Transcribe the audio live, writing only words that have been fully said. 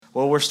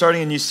Well, we're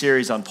starting a new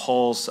series on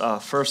Paul's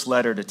first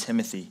letter to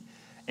Timothy,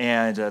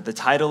 and the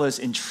title is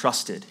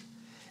Entrusted.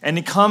 And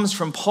it comes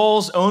from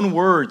Paul's own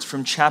words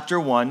from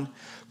chapter 1,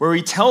 where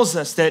he tells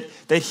us that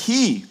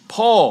he,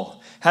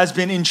 Paul, has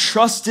been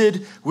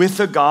entrusted with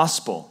the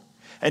gospel.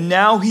 And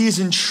now he is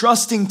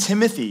entrusting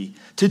Timothy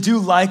to do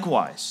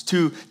likewise,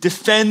 to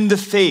defend the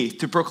faith,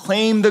 to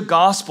proclaim the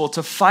gospel,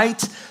 to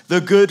fight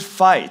the good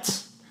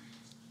fight.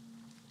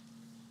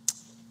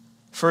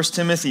 1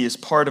 Timothy is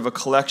part of a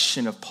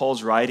collection of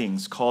Paul's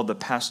writings called the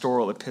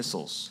Pastoral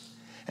Epistles.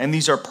 And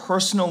these are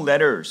personal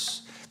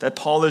letters that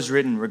Paul has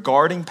written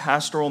regarding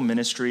pastoral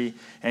ministry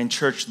and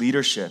church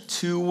leadership.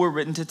 2 were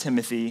written to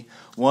Timothy,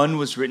 1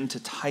 was written to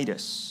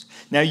Titus.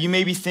 Now you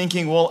may be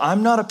thinking, well,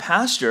 I'm not a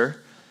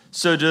pastor,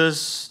 so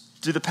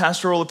do the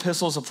pastoral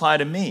epistles apply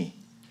to me?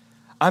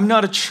 I'm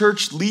not a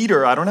church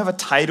leader. I don't have a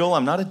title.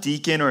 I'm not a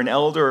deacon or an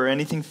elder or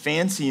anything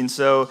fancy, and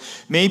so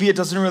maybe it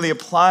doesn't really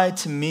apply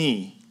to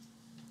me.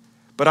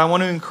 But I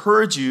want to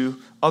encourage you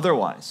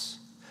otherwise.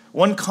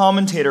 One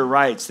commentator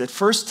writes that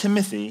 1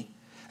 Timothy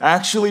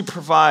actually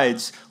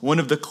provides one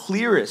of the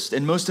clearest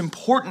and most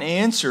important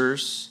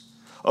answers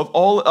of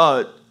all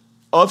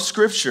of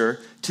Scripture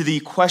to the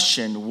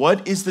question,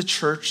 what is the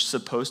church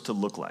supposed to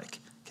look like?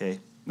 Okay,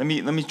 let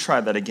me try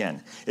that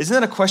again. Isn't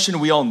that a question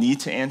we all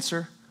need to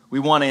answer? We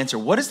want to answer,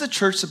 what is the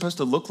church supposed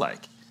to look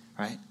like,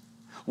 right?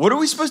 What are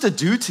we supposed to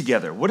do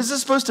together? What is this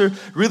supposed to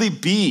really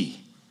be?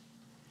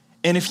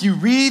 And if you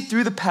read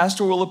through the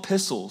pastoral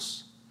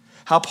epistles,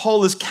 how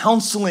Paul is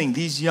counseling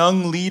these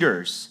young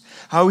leaders,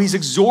 how he's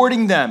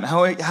exhorting them,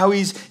 how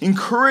he's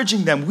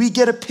encouraging them, we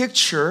get a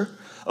picture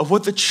of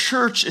what the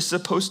church is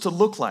supposed to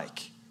look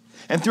like.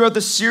 And throughout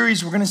the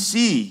series, we're going to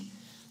see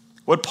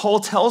what Paul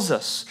tells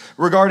us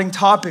regarding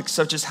topics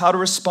such as how to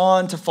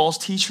respond to false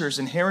teachers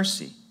and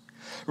heresy.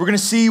 We're going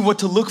to see what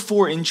to look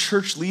for in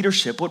church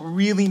leadership, what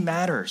really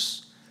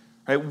matters.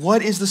 Right?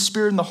 What is the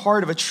spirit in the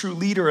heart of a true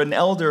leader, an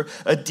elder,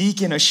 a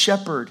deacon, a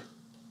shepherd?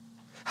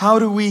 How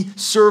do we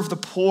serve the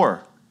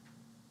poor?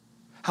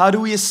 How do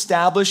we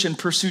establish and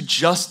pursue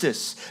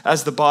justice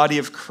as the body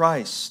of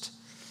Christ?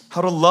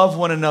 How to love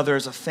one another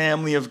as a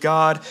family of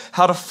God?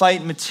 How to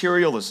fight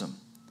materialism?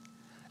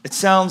 It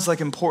sounds like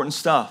important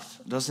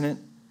stuff, doesn't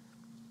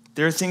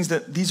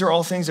it? These are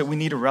all things that we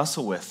need to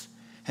wrestle with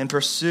and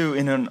pursue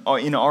in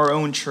our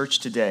own church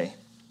today.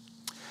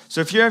 So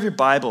if you have your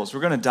Bibles,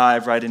 we're going to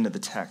dive right into the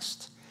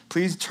text.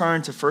 Please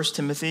turn to 1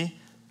 Timothy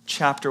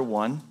chapter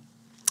 1,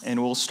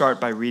 and we'll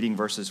start by reading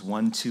verses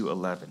 1 through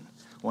 11.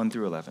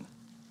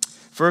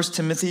 1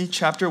 Timothy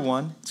chapter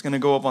 1, it's going to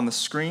go up on the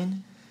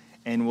screen,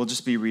 and we'll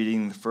just be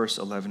reading the first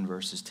 11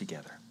 verses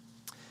together.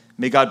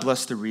 May God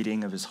bless the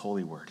reading of his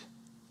holy word.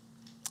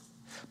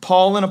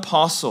 Paul, an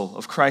apostle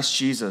of Christ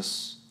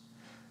Jesus,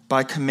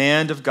 by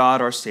command of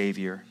God our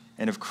Savior,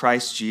 and of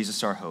Christ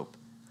Jesus our hope,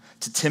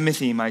 to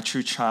Timothy, my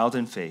true child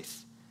in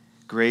faith,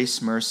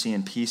 grace, mercy,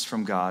 and peace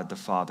from God the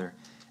Father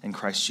and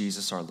Christ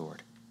Jesus our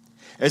Lord.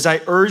 As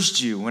I urged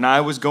you when I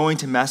was going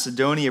to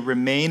Macedonia,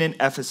 remain in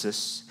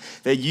Ephesus,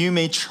 that you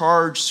may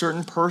charge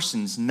certain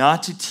persons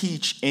not to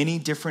teach any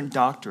different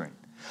doctrine,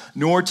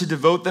 nor to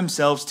devote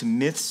themselves to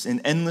myths and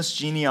endless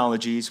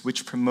genealogies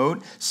which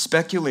promote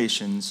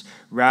speculations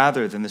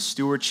rather than the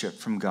stewardship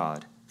from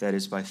God that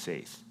is by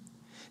faith.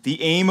 The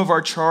aim of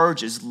our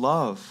charge is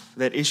love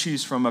that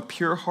issues from a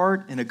pure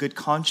heart and a good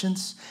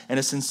conscience and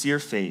a sincere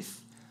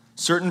faith.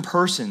 Certain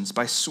persons,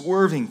 by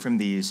swerving from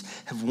these,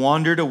 have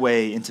wandered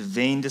away into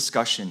vain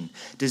discussion,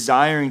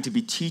 desiring to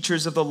be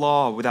teachers of the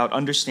law without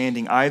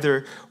understanding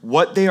either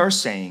what they are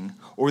saying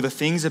or the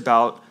things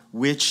about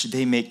which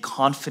they make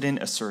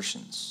confident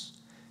assertions.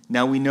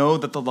 Now we know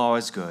that the law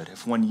is good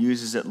if one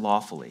uses it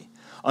lawfully,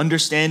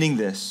 understanding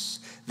this,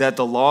 that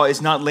the law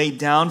is not laid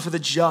down for the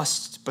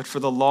just, but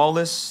for the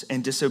lawless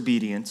and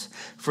disobedient,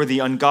 for the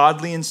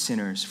ungodly and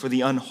sinners, for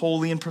the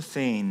unholy and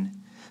profane,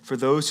 for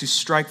those who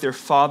strike their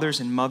fathers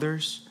and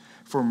mothers,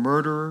 for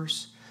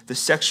murderers, the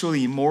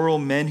sexually immoral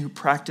men who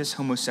practice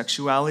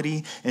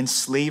homosexuality,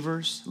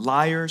 enslavers,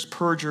 liars,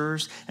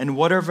 perjurers, and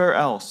whatever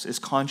else is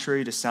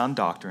contrary to sound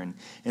doctrine,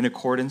 in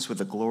accordance with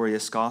the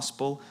glorious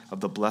gospel of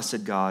the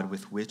blessed God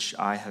with which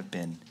I have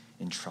been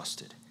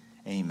entrusted.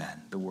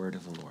 Amen. The word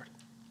of the Lord.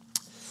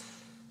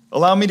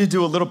 Allow me to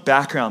do a little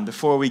background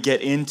before we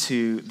get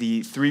into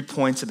the 3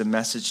 points of the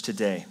message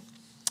today.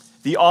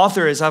 The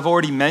author, as I've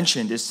already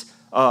mentioned, is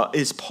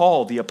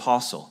Paul the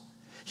apostle.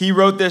 He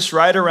wrote this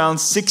right around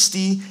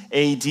 60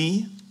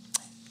 AD.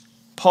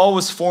 Paul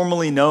was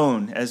formerly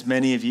known, as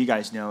many of you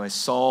guys know, as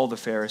Saul the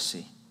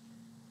Pharisee.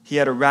 He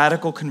had a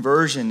radical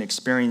conversion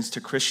experience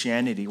to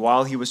Christianity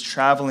while he was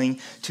traveling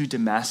to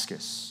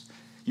Damascus.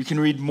 You can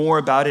read more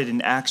about it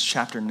in Acts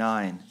chapter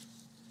 9.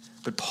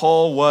 But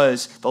Paul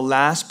was the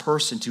last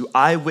person to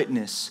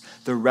eyewitness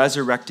the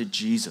resurrected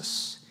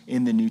Jesus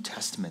in the New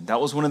Testament. That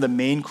was one of the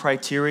main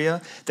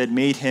criteria that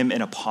made him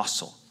an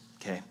apostle.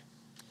 Okay.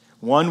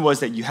 One was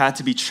that you had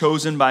to be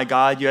chosen by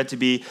God. You had to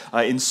be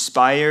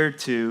inspired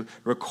to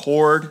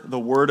record the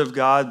word of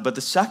God. But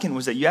the second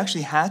was that you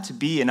actually had to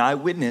be an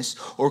eyewitness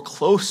or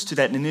close to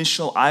that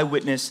initial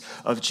eyewitness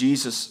of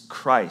Jesus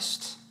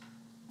Christ.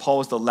 Paul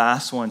was the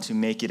last one to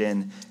make it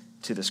in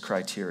to this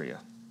criteria.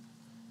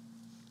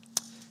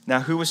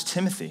 Now, who was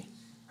Timothy,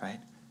 right?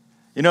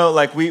 You know,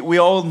 like we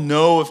all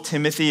know of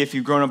Timothy, if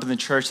you've grown up in the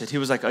church, that he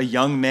was like a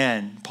young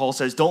man. Paul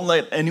says, don't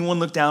let anyone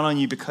look down on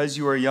you because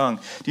you are young.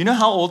 Do you know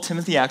how old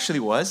Timothy actually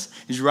was?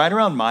 He's right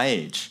around my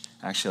age,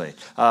 actually.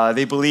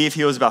 They believe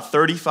he was about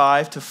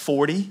 35 to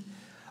 40.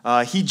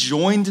 He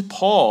joined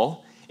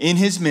Paul in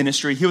his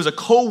ministry. He was a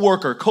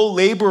co-worker,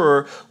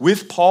 co-laborer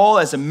with Paul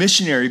as a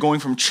missionary, going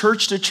from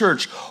church to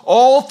church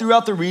all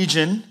throughout the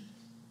region,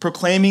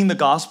 proclaiming the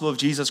gospel of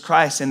Jesus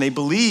Christ. And they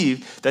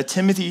believe that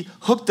Timothy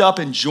hooked up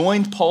and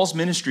joined Paul's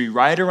ministry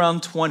right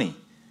around 20,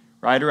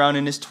 right around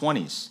in his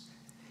 20s.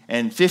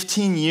 And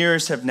 15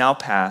 years have now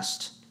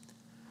passed.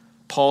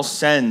 Paul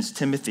sends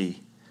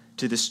Timothy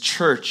to this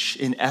church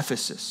in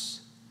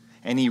Ephesus,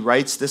 and he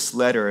writes this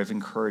letter of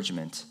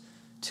encouragement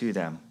to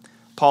them.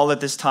 Paul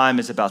at this time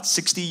is about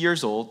 60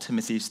 years old.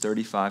 Timothy's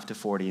 35 to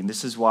 40. And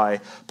this is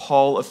why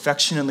Paul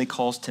affectionately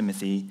calls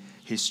Timothy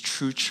his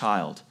true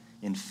child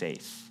in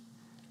faith.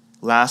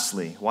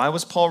 Lastly, why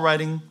was Paul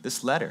writing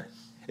this letter?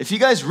 If you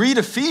guys read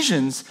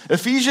Ephesians,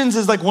 Ephesians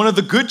is like one of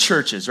the good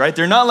churches, right?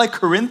 They're not like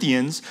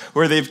Corinthians,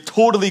 where they've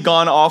totally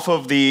gone off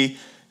of the,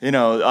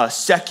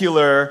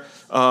 secular,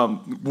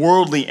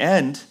 worldly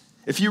end.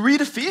 If you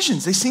read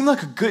Ephesians, they seem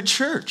like a good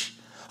church,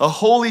 a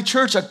holy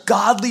church, a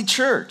godly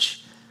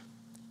church.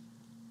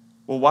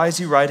 Well, why is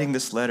he writing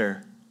this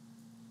letter?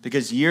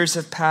 Because years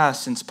have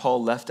passed since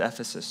Paul left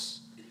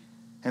Ephesus,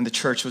 and the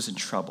church was in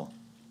trouble.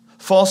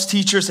 False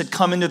teachers had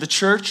come into the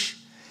church.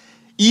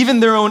 Even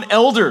their own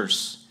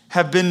elders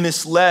have been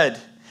misled,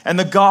 and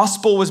the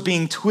gospel was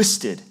being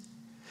twisted.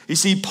 You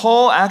see,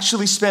 Paul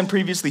actually spent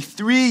previously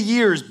 3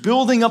 years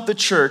building up the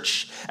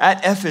church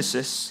at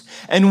Ephesus,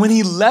 and when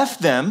he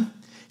left them,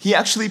 he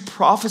actually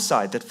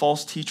prophesied that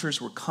false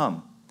teachers would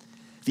come.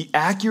 The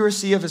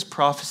accuracy of his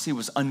prophecy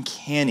was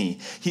uncanny.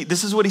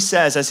 This is what he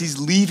says as he's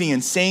leaving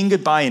and saying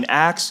goodbye in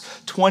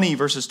Acts 20,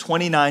 verses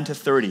 29 to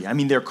 30. I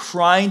mean, they're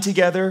crying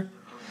together.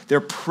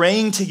 They're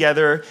praying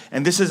together,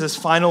 and this is his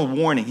final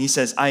warning. He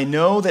says, I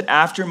know that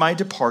after my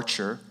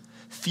departure,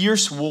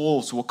 fierce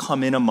wolves will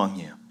come in among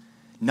you,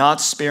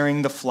 not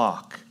sparing the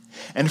flock.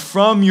 And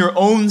from your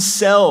own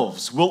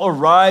selves will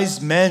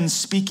arise men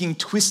speaking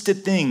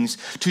twisted things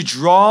to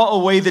draw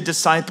away the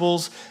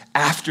disciples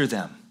after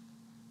them.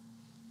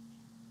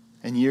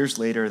 And years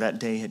later, that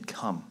day had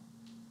come.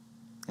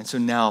 And so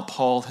now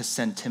Paul has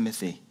sent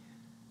Timothy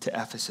to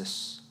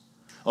Ephesus,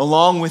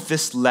 along with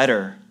this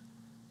letter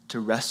to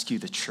rescue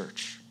the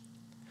church.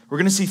 We're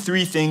going to see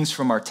 3 things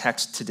from our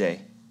text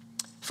today.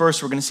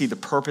 First, we're going to see the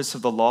purpose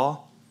of the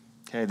law.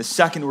 Okay. The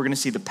second, we're going to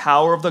see the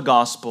power of the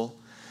gospel.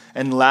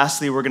 And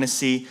lastly, we're going to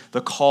see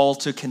the call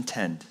to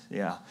contend.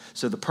 Yeah.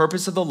 So the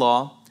purpose of the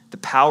law, the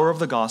power of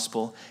the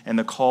gospel, and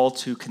the call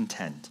to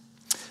contend.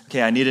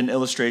 Okay, I need an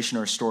illustration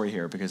or a story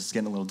here because it's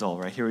getting a little dull,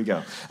 right? Here we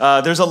go.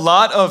 There's a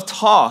lot of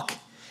talk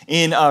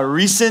in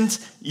recent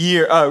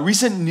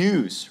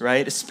news,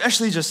 right?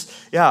 Especially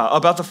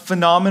about the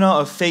phenomena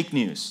of fake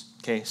news.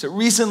 Okay, so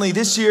recently,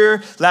 this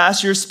year,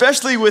 last year,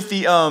 especially with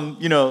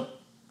the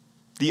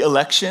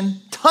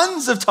election,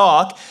 tons of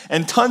talk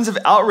and tons of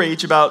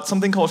outrage about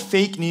something called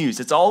fake news.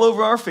 It's all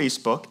over our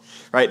Facebook,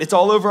 right? It's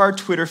all over our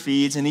Twitter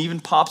feeds and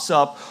even pops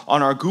up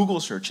on our Google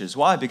searches.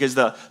 Why? Because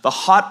the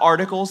hot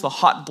articles, the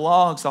hot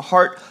blogs, the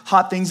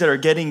hot things that are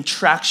getting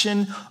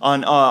traction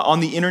on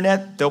the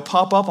internet, they'll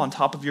pop up on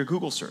top of your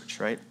Google search,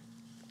 right?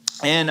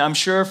 And I'm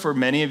sure for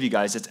many of you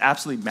guys, it's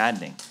absolutely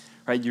maddening,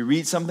 right? You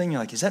read something, you're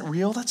like, is that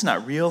real? That's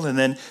not real. And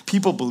then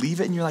people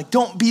believe it, and you're like,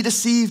 don't be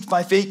deceived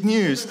by fake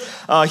news.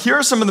 Here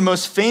are some of the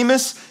most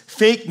famous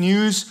fake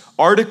news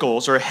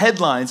articles or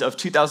headlines of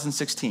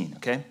 2016,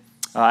 okay?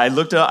 I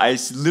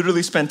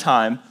literally spent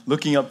time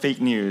looking up fake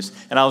news,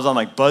 and I was on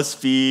like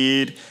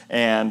BuzzFeed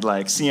and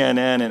like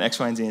CNN and X,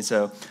 Y, and Z. And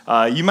so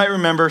you might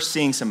remember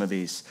seeing some of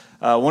these.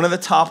 One of the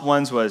top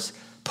ones was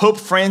Pope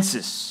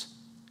Francis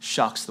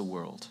shocks the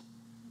world,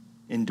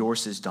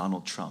 endorses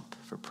Donald Trump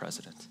for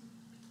president.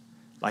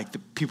 Like the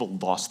people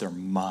lost their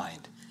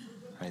mind.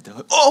 Right? They're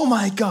like, oh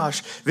my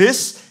gosh,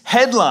 this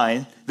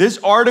headline, this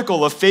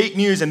article of fake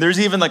news, and there's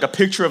even like a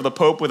picture of the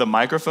Pope with a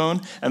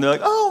microphone, and they're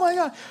like, oh my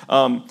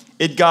God.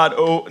 It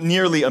got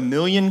nearly 1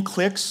 million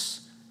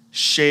clicks,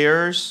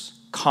 shares,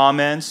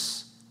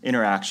 comments,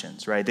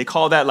 interactions, right? They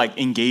call that like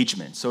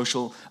engagement,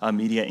 social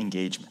media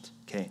engagement,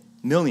 okay?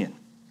 1 million.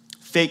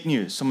 Fake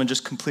news, someone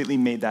just completely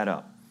made that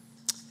up.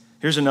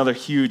 Here's another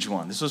huge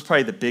one. This was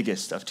probably the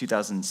biggest of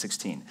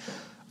 2016.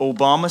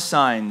 Obama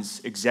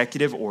signs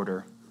executive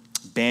order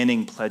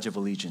banning Pledge of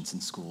Allegiance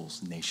in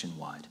schools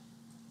nationwide,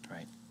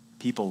 right?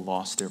 People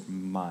lost their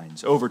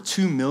minds. Over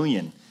 2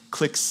 million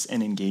clicks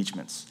and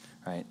engagements,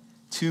 right?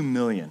 2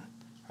 million,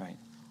 right?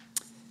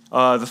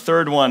 The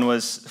third one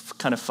was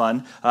kind of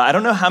fun. I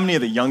don't know how many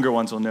of the younger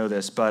ones will know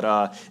this,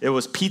 but it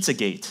was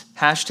Pizzagate,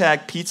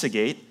 hashtag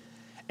Pizzagate.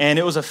 And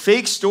it was a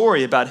fake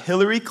story about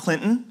Hillary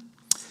Clinton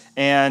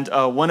and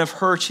one of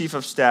her chief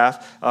of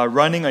staff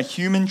running a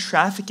human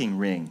trafficking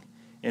ring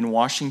in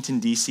Washington,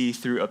 D.C.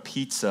 through a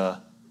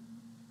pizza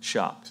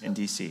shop in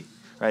D.C.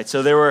 Right?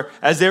 So they were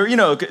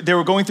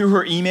going through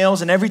her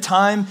emails, and every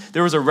time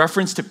there was a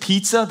reference to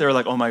pizza, they were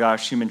like, oh my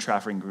gosh, human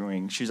trafficking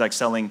ring. She's like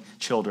selling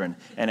children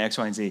and X,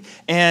 Y, and Z.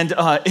 And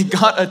it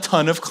got a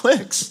ton of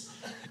clicks.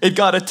 It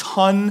got a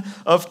ton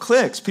of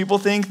clicks. People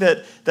think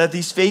that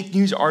these fake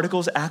news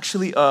articles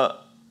actually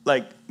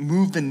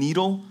move the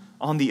needle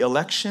on the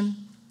election.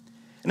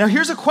 Now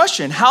here's a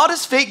question. How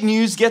does fake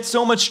news get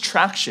so much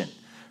traction?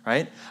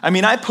 Right? I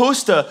mean, I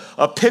post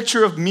a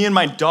picture of me and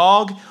my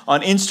dog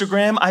on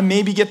Instagram, I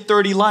maybe get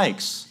 30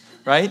 likes,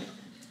 right?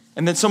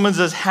 And then someone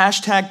says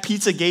hashtag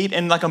Pizzagate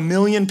and like 1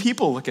 million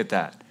people look at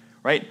that,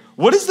 right?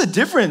 What is the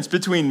difference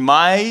between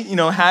my,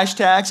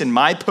 hashtags and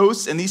my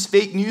posts and these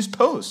fake news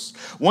posts?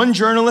 One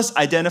journalist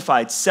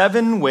identified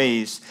 7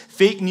 ways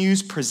fake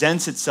news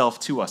presents itself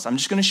to us. I'm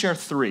just going to share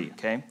 3,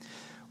 okay?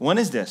 One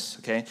is this,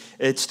 okay?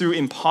 It's through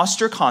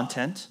imposter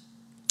content,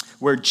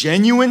 where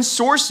genuine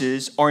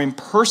sources are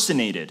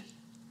impersonated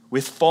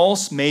with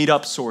false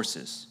made-up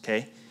sources,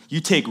 okay? You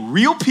take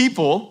real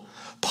people,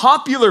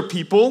 popular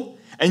people,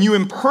 and you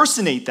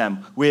impersonate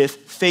them with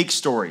fake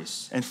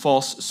stories and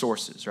false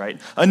sources,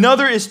 right?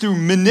 Another is through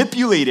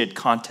manipulated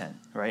content,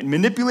 right?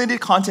 Manipulated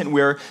content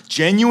where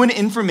genuine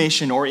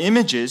information or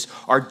images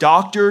are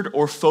doctored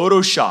or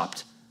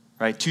photoshopped,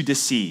 right, to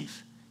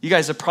deceive. You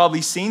guys have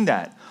probably seen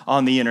that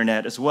on the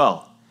internet as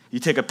well. You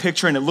take a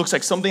picture and it looks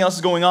like something else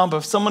is going on, but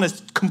if someone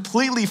has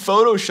completely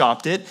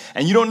photoshopped it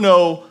and you don't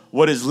know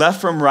what is left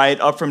from right,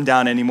 up from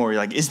down anymore,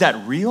 you're like, is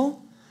that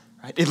real?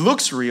 Right? It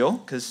looks real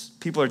because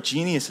people are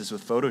geniuses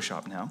with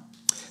Photoshop now.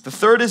 The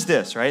third is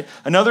this, right?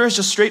 Another is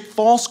just straight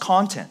false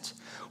content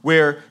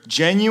where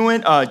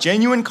genuine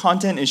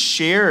content is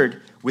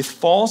shared with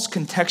false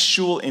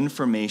contextual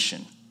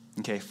information.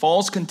 Okay,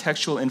 false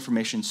contextual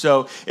information.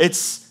 So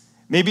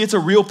maybe it's a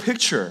real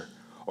picture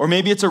or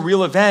maybe it's a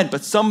real event,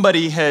 but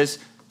somebody has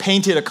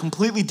painted a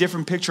completely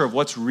different picture of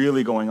what's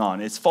really going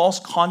on. It's false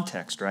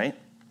context, right?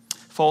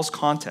 False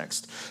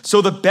context.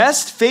 So the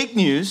best fake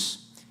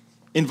news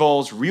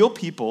involves real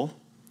people,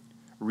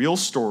 real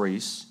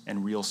stories,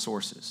 and real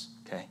sources,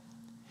 okay?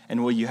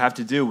 And what you have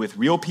to do with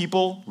real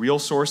people, real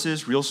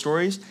sources, real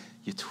stories,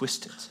 you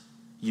twist it.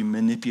 You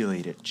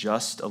manipulate it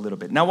just a little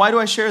bit. Now, why do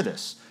I share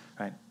this,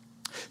 right?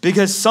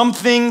 Because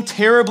something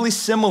terribly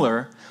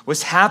similar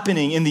was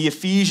happening in the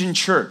Ephesian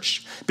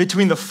church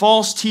between the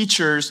false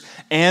teachers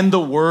and the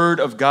Word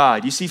of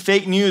God. You see,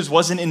 fake news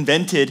wasn't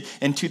invented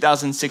in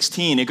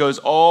 2016. It goes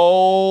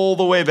all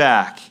the way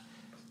back,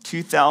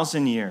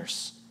 2,000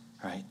 years,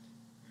 right,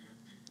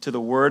 to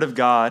the Word of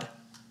God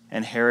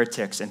and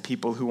heretics and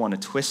people who want to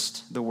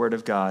twist the Word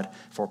of God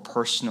for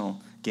personal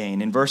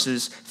gain. In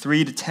verses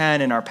 3 to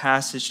 10 in our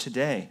passage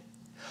today,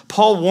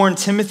 Paul warned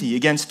Timothy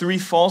against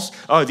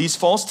these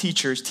false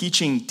teachers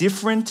teaching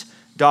different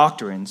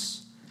doctrines,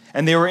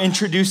 and they were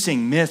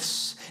introducing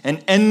myths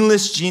and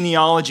endless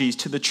genealogies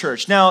to the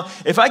church. Now,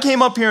 if I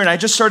came up here and I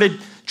just started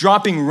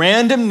dropping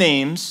random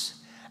names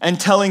and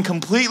telling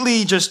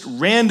completely just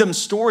random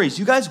stories,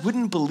 you guys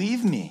wouldn't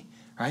believe me,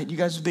 right? You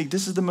guys would think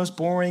this is the most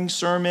boring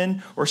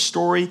sermon or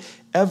story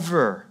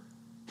ever.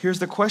 Here's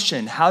the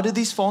question. How did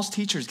these false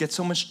teachers get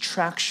so much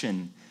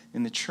traction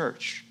in the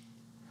church?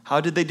 How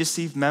did they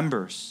deceive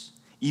members,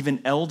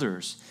 even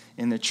elders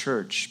in the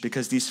church?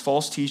 Because these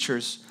false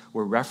teachers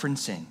were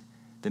referencing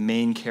the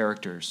main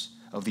characters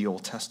of the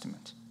Old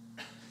Testament.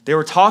 They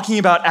were talking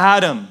about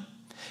Adam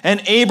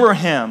and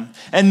Abraham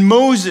and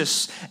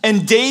Moses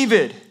and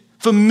David,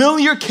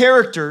 familiar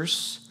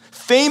characters,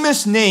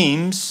 famous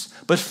names,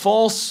 but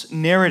false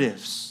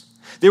narratives.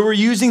 They were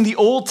using the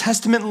Old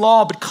Testament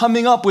law, but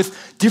coming up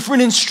with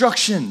different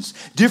instructions,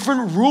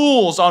 different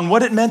rules on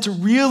what it meant to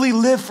really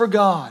live for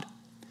God,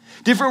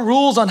 different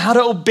rules on how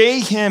to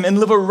obey Him and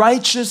live a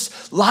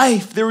righteous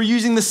life. They were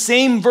using the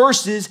same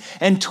verses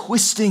and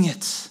twisting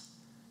it.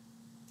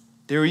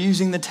 They were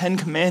using the 10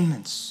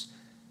 Commandments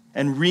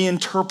and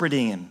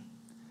reinterpreting them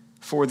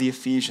for the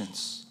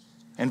Ephesians.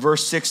 And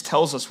verse 6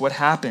 tells us what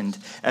happened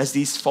as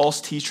these false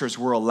teachers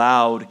were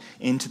allowed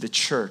into the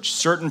church.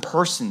 Certain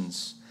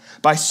persons,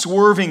 by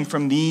swerving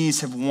from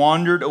these, have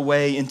wandered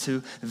away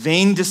into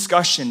vain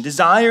discussion,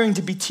 desiring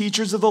to be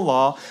teachers of the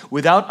law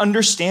without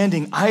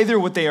understanding either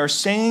what they are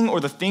saying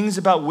or the things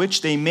about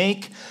which they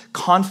make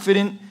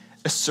confident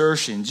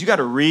assertions. You got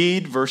to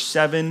read verse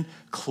 7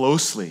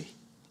 closely.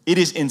 It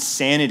is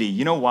insanity.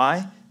 You know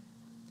why?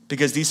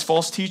 Because these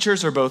false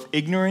teachers are both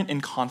ignorant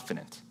and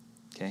confident.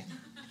 Okay?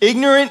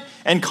 Ignorant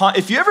and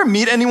if you ever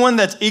meet anyone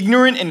that's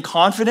ignorant and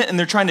confident and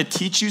they're trying to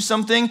teach you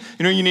something,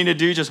 you know what you need to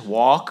do? Just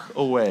walk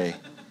away.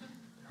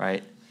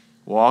 Right?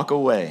 Walk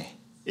away.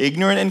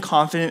 Ignorant and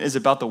confident is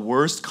about the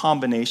worst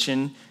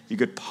combination you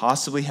could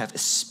possibly have,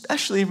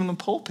 especially from the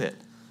pulpit.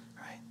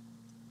 Right?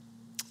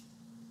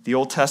 The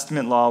Old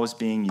Testament law was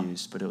being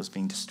used, but it was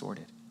being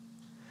distorted.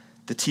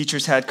 The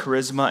teachers had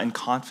charisma and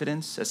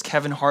confidence, as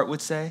Kevin Hart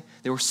would say.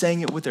 They were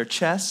saying it with their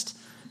chest,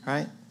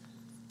 right?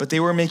 But they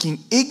were making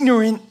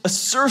ignorant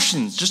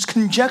assertions, just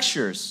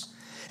conjectures.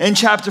 In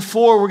chapter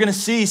 4, we're going to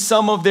see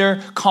some of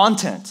their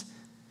content.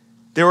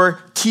 They were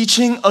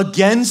teaching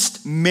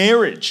against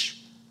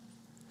marriage,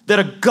 that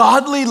a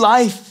godly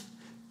life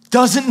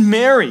doesn't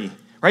marry,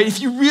 right?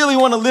 If you really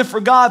want to live for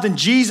God, then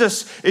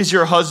Jesus is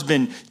your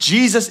husband,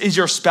 Jesus is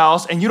your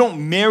spouse, and you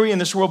don't marry in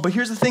this world. But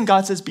here's the thing,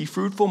 God says, be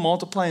fruitful,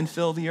 multiply, and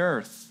fill the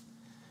earth,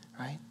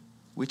 right?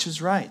 Which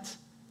is right.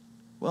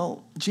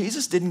 Well,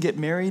 Jesus didn't get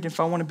married. If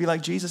I want to be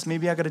like Jesus,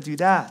 maybe I got to do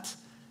that.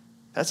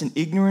 That's an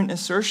ignorant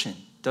assertion.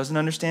 Doesn't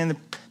understand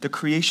the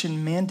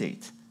creation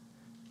mandate.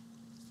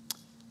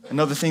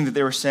 Another thing that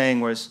they were saying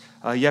was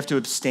you have to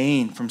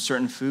abstain from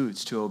certain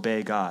foods to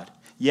obey God.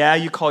 Yeah,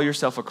 you call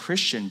yourself a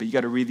Christian, but you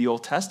got to read the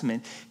Old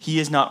Testament. He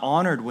is not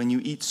honored when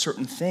you eat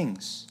certain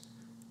things.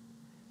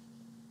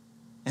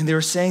 And they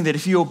were saying that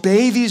if you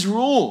obey these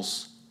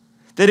rules,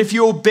 that if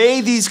you obey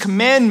these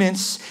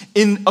commandments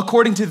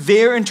according to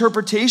their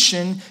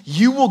interpretation,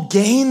 you will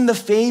gain the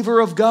favor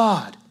of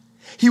God.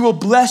 He will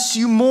bless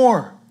you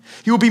more.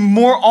 He will be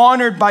more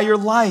honored by your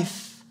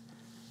life.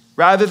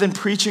 Rather than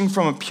preaching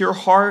from a pure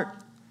heart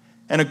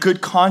and a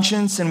good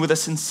conscience and with a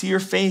sincere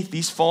faith,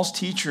 these false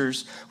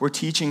teachers were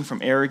teaching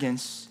from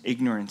arrogance,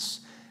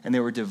 ignorance, and they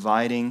were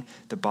dividing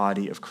the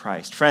body of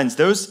Christ. Friends,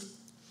 those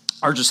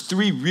are just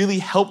three really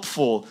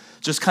helpful,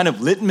 just kind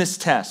of litmus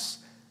tests.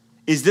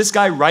 Is this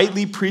guy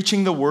rightly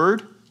preaching the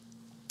word?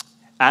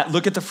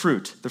 Look at the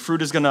fruit. The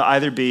fruit is going to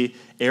either be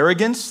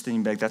arrogance, then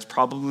you'd be like, that's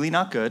probably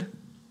not good.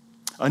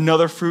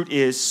 Another fruit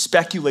is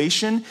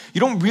speculation.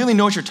 You don't really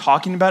know what you're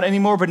talking about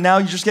anymore, but now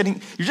you're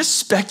just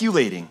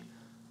speculating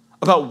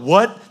about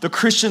what the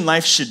Christian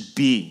life should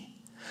be.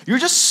 You're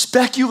just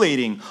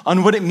speculating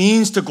on what it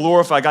means to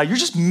glorify God. You're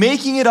just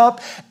making it up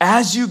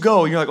as you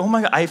go. You're like, oh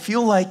my God, I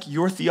feel like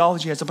your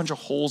theology has a bunch of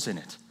holes in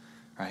it,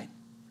 right?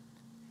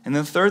 And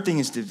then the third thing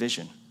is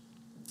division.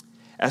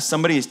 As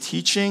somebody is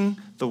teaching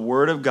the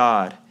word of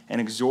God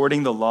and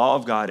exhorting the law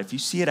of God, if you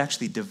see it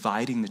actually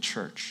dividing the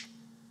church,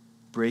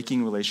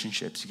 breaking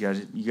relationships, you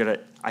got to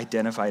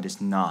identify it as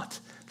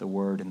not the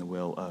word and the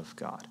will of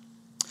God.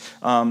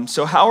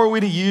 So how are we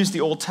to use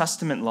the Old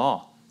Testament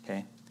law?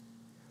 Okay,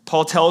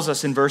 Paul tells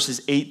us in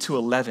verses 8 to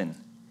 11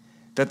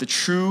 that the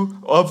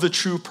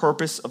true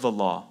purpose of the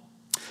law.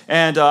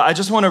 And I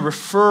just want to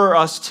refer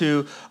us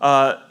to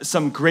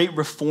some great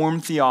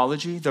Reformed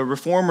theology. The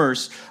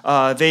Reformers,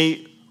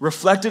 they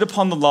reflected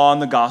upon the law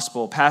and the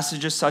gospel,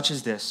 passages such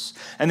as this,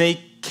 and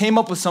they came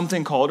up with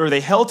something called, or they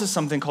held to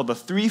something called the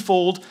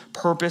threefold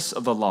purpose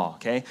of the law,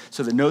 okay?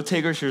 So the note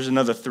takers, here's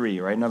another three,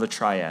 right? Another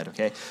triad,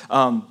 okay?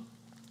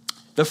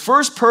 The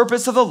first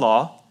purpose of the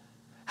law,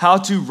 how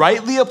to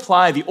rightly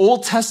apply the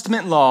Old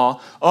Testament law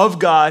of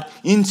God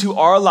into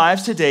our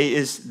lives today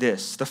is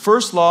this. The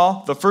first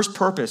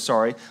purpose,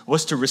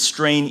 was to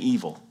restrain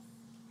evil.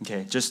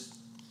 Okay, just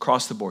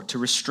across the board, to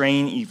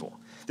restrain evil.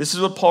 This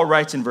is what Paul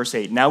writes in verse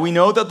 8. Now we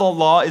know that the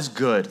law is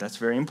good. That's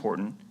very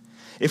important.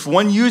 If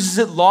one uses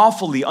it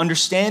lawfully,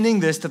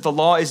 understanding this, that the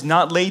law is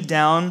not laid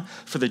down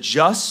for the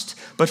just,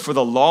 but for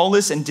the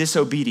lawless and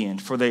disobedient,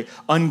 for the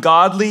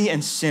ungodly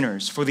and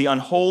sinners, for the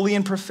unholy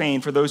and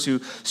profane, for those who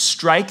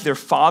strike their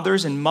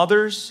fathers and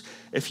mothers.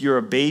 If you're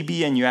a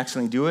baby and you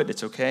accidentally do it,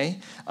 it's okay.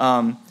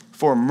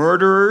 For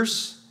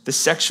murderers, the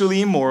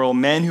sexually immoral,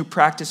 men who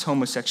practice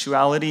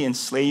homosexuality,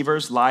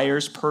 enslavers,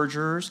 liars,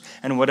 perjurers,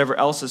 and whatever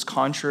else is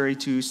contrary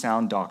to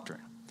sound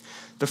doctrine.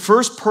 The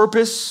first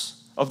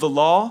purpose of the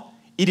law,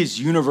 it is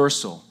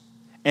universal,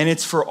 and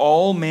it's for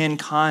all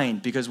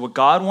mankind, because what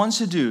God wants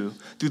to do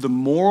through the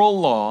moral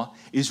law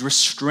is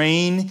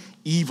restrain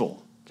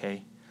evil,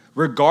 okay?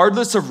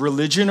 Regardless of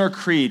religion or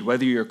creed,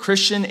 whether you're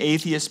Christian,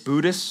 atheist,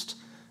 Buddhist,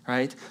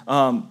 right,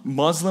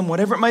 Muslim,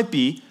 whatever it might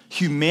be,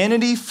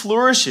 humanity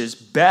flourishes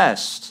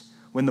best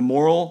when the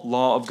moral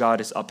law of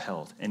God is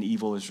upheld and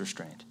evil is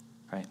restrained,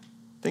 right?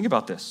 Think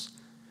about this.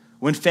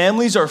 When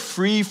families are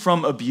free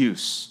from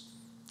abuse,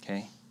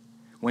 okay,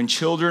 when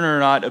children are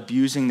not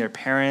abusing their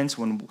parents,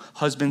 when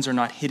husbands are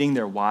not hitting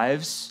their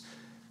wives,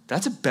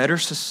 that's a better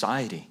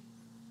society.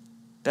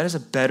 That is a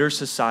better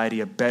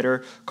society, a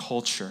better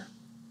culture.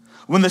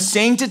 When the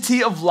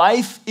sanctity of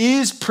life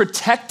is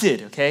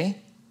protected, okay?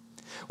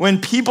 When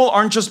people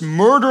aren't just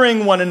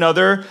murdering one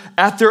another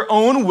at their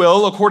own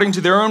will, according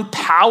to their own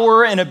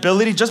power and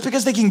ability, just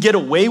because they can get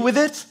away with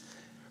it,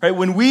 right?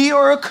 When we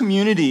are a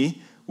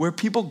community where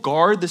people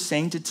guard the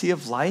sanctity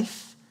of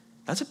life,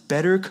 that's a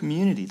better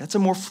community. That's a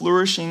more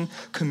flourishing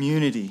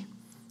community,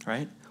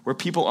 right? Where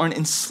people aren't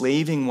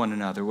enslaving one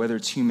another, whether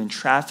it's human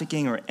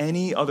trafficking or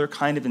any other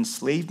kind of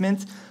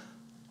enslavement.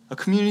 A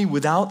community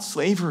without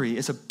slavery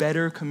is a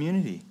better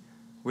community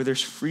where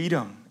there's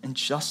freedom and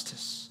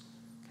justice.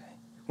 Okay?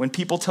 When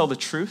people tell the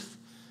truth,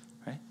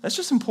 right? That's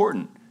just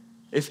important.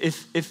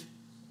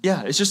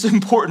 It's just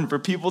important for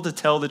people to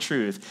tell the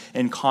truth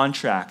in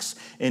contracts,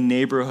 in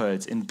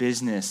neighborhoods, in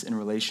business, in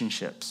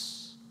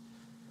relationships.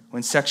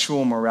 when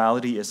sexual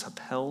morality is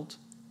upheld,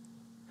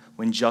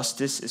 when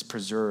justice is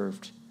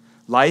preserved,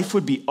 life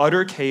would be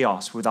utter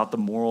chaos without the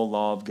moral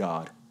law of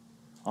God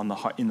in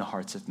the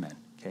hearts of men.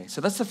 Okay,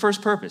 so that's the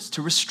first purpose,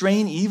 to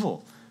restrain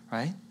evil,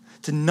 right?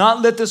 To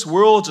not let this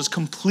world just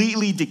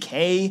completely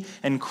decay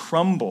and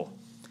crumble.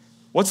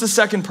 What's the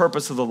second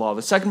purpose of the law?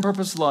 The second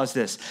purpose of the law is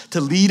this,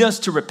 to lead us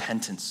to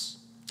repentance.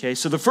 Okay,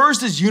 so the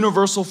first is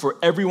universal for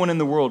everyone in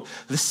the world.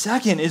 The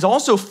second is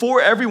also for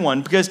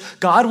everyone because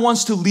God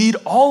wants to lead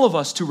all of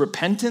us to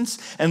repentance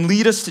and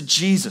lead us to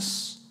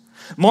Jesus.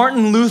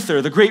 Martin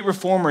Luther, the great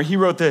reformer, he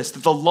wrote this,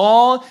 that the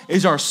law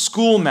is our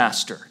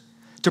schoolmaster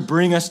to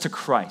bring us to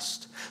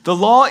Christ. The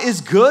law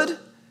is good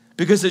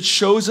because it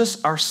shows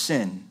us our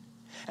sin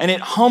and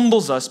it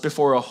humbles us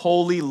before a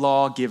holy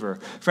lawgiver.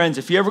 Friends,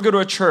 if you ever go to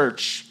a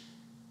church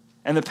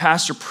and the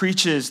pastor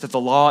preaches that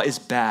the law is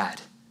bad,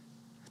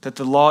 that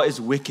the law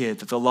is wicked,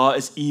 that the law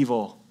is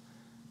evil,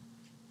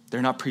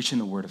 they're not preaching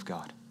the word of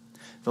God.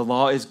 The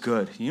law is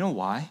good. You know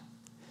why?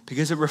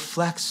 Because it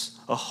reflects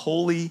a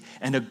holy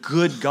and a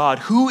good God.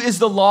 Who is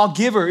the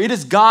lawgiver? It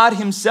is God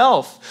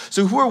himself.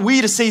 So who are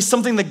we to say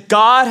something that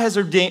God has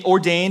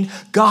ordained,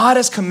 God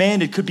has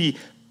commanded, could be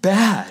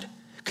bad,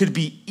 could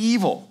be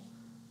evil?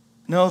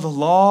 No, the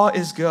law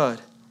is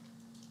good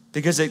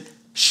because it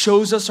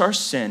shows us our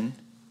sin.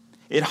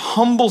 It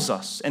humbles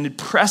us and it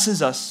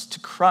presses us to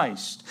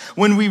Christ.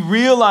 When we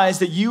realize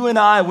that you and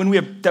I,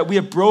 that we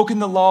have broken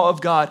the law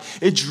of God,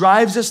 it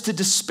drives us to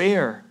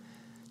despair,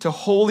 to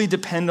wholly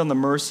depend on the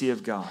mercy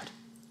of God.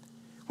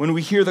 When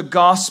we hear the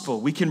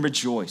gospel, we can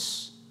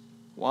rejoice.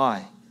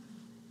 Why?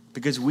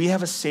 Because we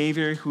have a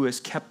Savior who has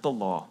kept the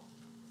law.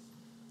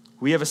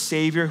 We have a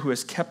Savior who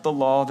has kept the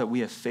law that we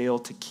have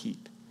failed to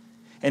keep.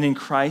 And in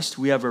Christ,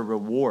 we have a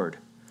reward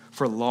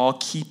for law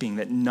keeping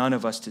that none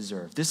of us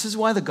deserve. This is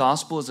why the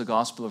gospel is a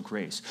gospel of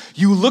grace.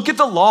 You look at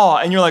the law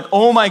and you're like,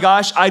 oh my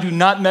gosh, I do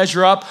not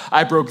measure up.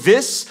 I broke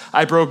this,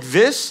 I broke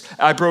this,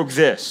 I broke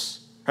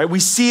this. Right? We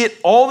see it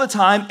all the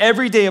time,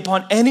 every day,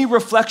 upon any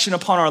reflection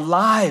upon our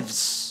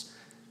lives.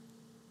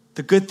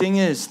 The good thing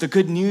is, the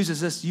good news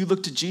is this, you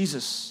look to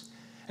Jesus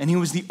and he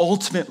was the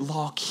ultimate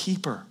law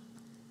keeper.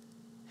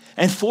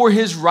 And for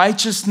his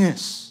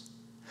righteousness,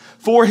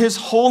 for his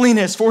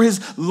holiness, for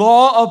his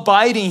law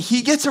abiding,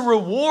 he gets a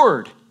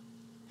reward.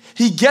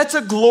 He gets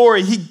a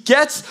glory. He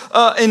gets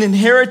an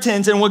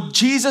inheritance. And what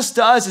Jesus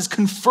does is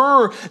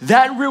confer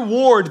that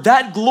reward,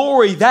 that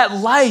glory, that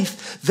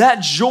life,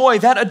 that joy,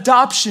 that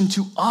adoption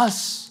to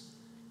us.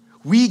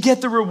 We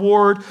get the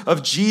reward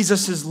of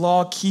Jesus'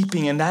 law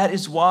keeping. And that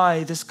is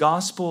why this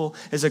gospel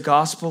is a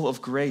gospel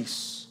of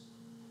grace.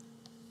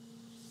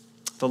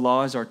 The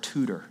law is our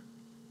tutor.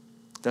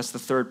 That's the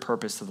third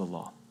purpose of the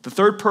law. The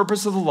third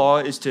purpose of the law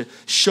is to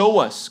show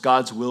us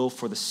God's will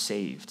for the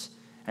saved.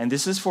 And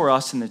this is for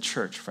us in the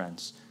church,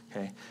 friends.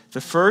 Okay.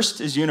 The first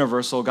is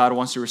universal. God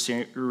wants to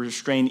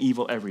restrain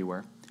evil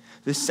everywhere.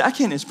 The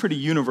second is pretty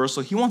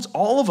universal. He wants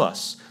all of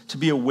us to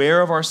be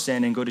aware of our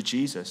sin and go to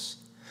Jesus.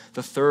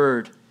 The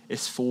third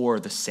is for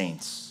the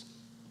saints.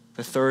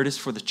 The third is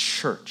for the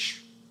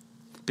church.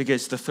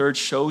 Because the third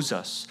shows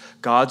us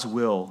God's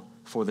will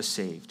for the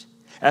saved.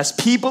 As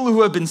people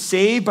who have been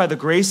saved by the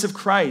grace of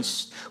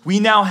Christ, we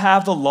now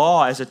have the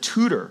law as a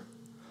tutor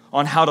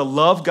on how to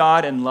love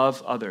God and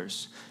love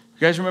others.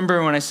 You guys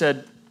remember when I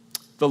said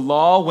the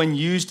law, when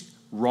used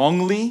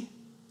wrongly,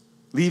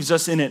 leaves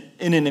us in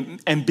an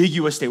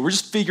ambiguous state. We're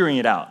just figuring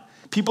it out.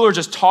 People are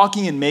just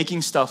talking and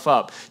making stuff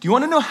up. Do you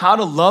want to know how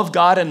to love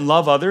God and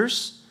love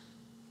others?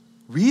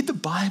 Read the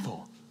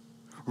Bible.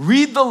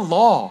 Read the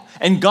law.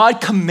 And God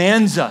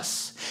commands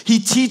us. He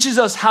teaches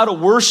us how to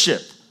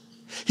worship.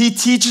 He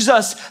teaches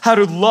us how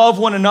to love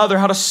one another,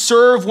 how to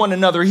serve one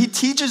another. He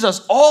teaches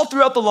us all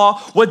throughout the law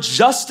what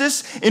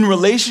justice in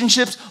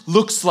relationships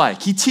looks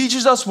like. He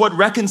teaches us what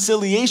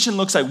reconciliation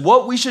looks like,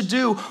 what we should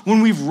do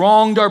when we've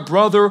wronged our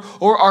brother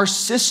or our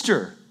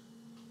sister.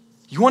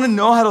 You want to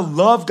know how to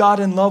love God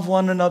and love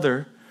one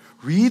another?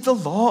 Read the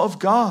law of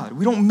God.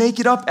 We don't make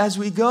it up as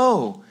we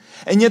go.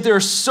 And yet there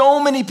are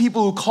so many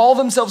people who call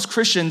themselves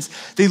Christians,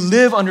 they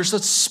live under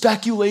such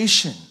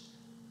speculation.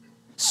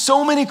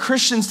 So many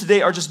Christians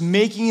today are just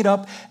making it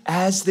up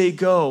as they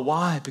go.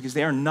 Why? Because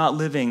they are not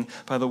living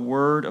by the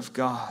word of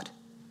God.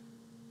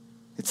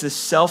 It's this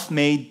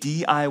self-made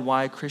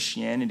DIY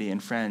Christianity.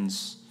 And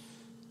friends,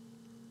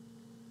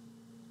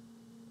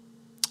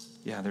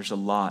 there's a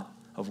lot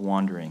of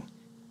wandering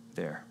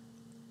there.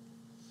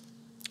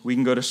 We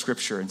can go to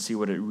Scripture and see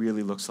what it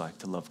really looks like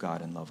to love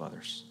God and love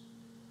others.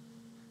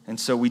 And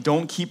so we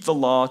don't keep the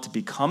law to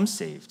become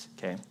saved,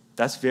 okay?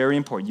 That's very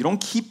important. You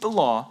don't keep the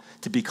law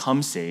to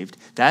become saved.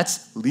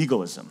 That's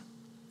legalism.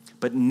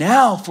 But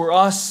now for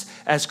us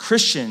as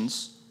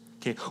Christians,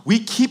 okay, we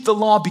keep the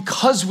law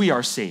because we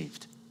are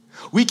saved.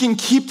 We can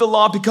keep the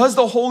law because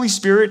the Holy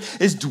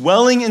Spirit is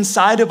dwelling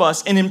inside of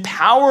us and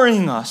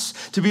empowering us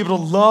to be able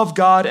to love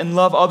God and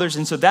love others.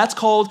 And so that's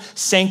called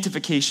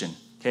sanctification.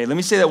 Okay, let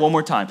me say that one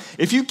more time.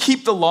 If you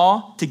keep the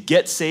law to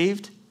get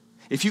saved,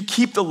 if you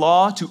keep the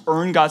law to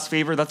earn God's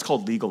favor, that's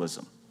called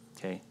legalism.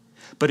 Okay?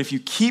 But if you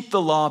keep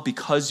the law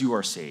because you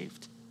are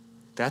saved,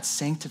 that's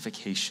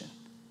sanctification.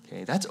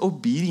 Okay, that's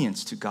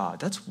obedience to God.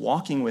 That's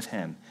walking with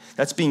him.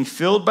 That's being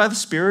filled by the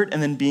Spirit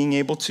and then being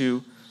able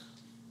to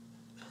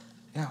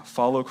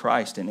follow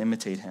Christ and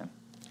imitate him.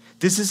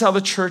 This is how the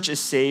church is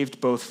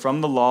saved both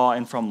from the law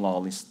and from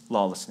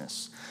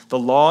lawlessness. The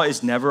law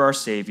is never our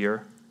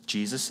savior.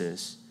 Jesus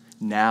is.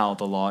 Now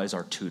the law is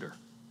our tutor.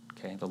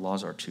 Okay, the law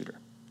is our tutor.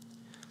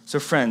 So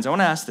friends, I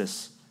want to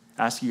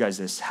ask you guys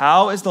this.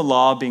 How is the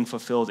law being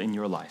fulfilled in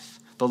your life?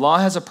 The law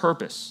has a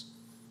purpose.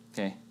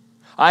 Okay,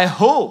 I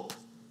hope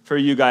for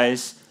you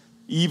guys,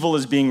 evil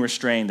is being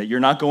restrained, that you're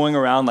not going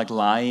around like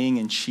lying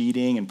and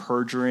cheating and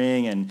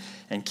perjuring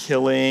and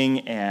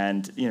killing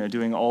and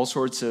doing all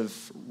sorts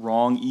of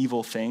wrong,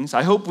 evil things.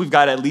 I hope we've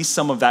got at least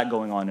some of that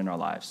going on in our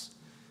lives.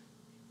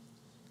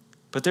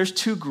 But there's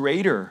two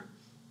greater,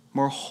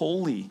 more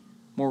holy,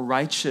 more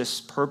righteous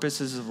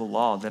purposes of the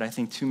law that I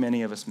think too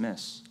many of us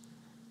miss.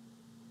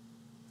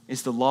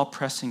 Is the law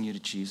pressing you to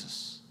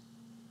Jesus?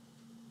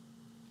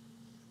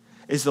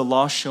 Is the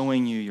law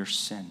showing you your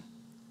sin?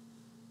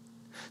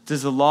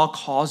 Does the law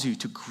cause you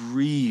to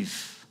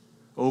grieve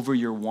over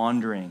your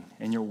wandering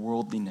and your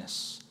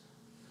worldliness?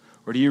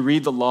 Or do you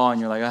read the law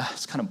and you're like,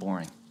 it's kind of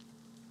boring.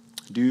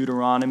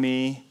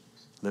 Deuteronomy,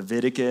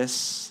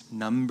 Leviticus,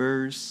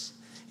 Numbers,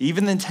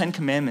 even the 10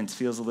 Commandments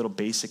feels a little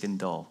basic and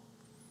dull.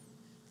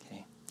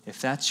 Okay. If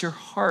that's your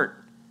heart,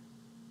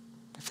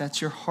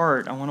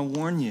 I want to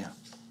warn you,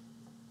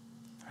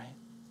 right?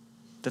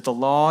 That the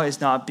law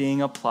is not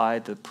being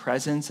applied, the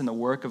presence and the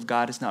work of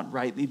God is not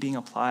rightly being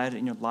applied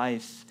in your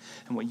life.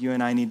 And what you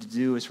and I need to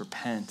do is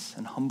repent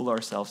and humble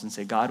ourselves and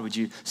say, God, would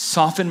you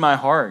soften my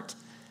heart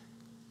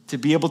to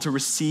be able to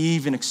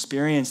receive and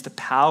experience the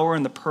power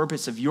and the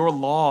purpose of your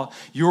law,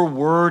 your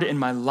word in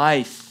my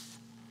life?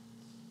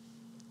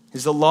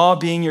 Is the law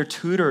being your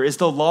tutor? Is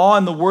the law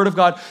and the word of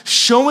God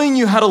showing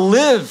you how to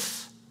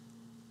live?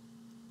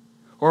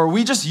 Or are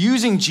we just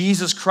using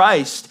Jesus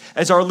Christ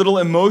as our little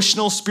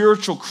emotional,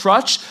 spiritual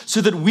crutch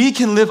so that we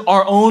can live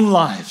our own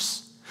lives?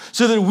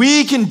 So that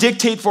we can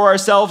dictate for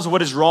ourselves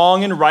what is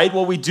wrong and right,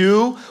 what we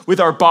do with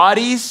our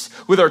bodies,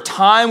 with our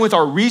time, with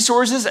our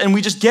resources, and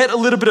we just get a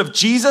little bit of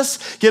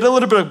Jesus, get a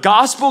little bit of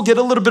gospel, get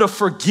a little bit of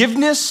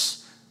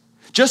forgiveness,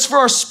 just for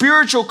our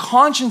spiritual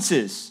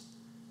consciences.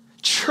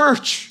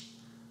 Church,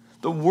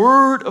 the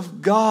word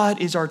of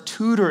God is our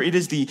tutor. It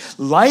is the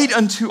light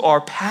unto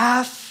our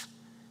path.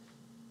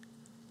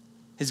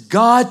 Is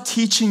God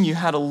teaching you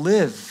how to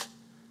live?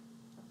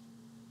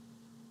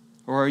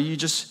 Or are you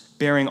just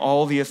bearing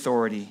all the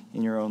authority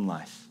in your own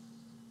life?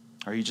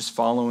 Are you just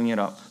following it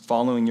up,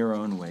 following your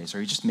own ways?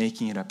 Are you just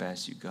making it up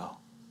as you go?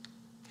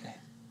 Okay.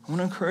 I want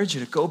to encourage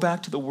you to go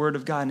back to the word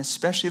of God, and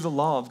especially the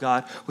law of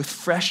God, with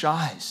fresh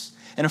eyes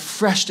and a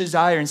fresh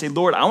desire, and say,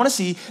 Lord, I want to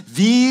see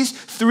these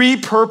 3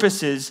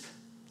 purposes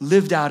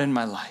lived out in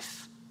my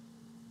life.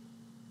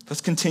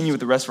 Let's continue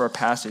with the rest of our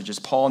passage as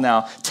Paul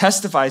now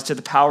testifies to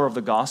the power of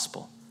the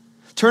gospel.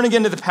 Turn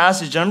again to the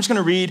passage, and I'm just going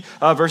to read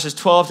verses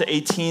 12 to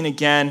 18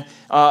 again.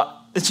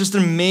 It's just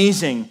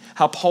amazing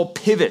how Paul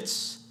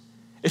pivots.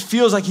 It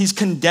feels like he's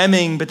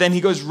condemning, but then he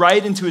goes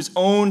right into his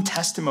own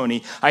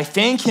testimony. I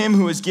thank him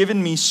who has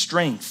given me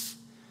strength,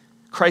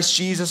 Christ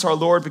Jesus our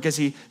Lord, because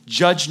he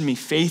judged me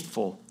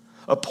faithful,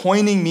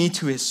 appointing me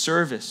to his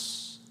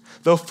service.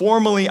 Though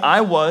formerly I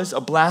was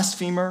a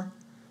blasphemer,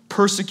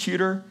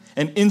 persecutor,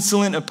 an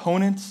insolent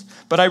opponent,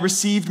 but I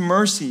received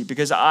mercy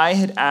because I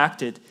had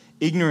acted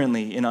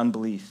ignorantly in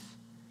unbelief.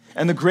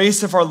 And the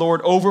grace of our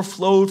Lord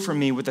overflowed from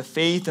me with the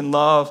faith and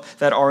love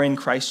that are in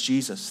Christ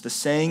Jesus. The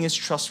saying is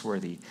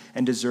trustworthy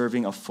and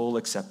deserving of full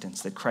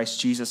acceptance, that Christ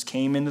Jesus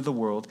came into the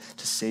world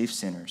to save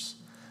sinners,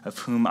 of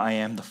whom I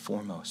am the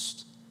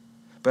foremost.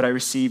 But I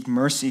received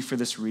mercy for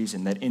this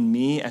reason, that in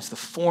me as the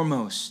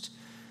foremost,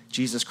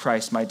 Jesus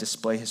Christ might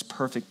display his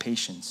perfect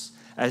patience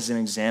as an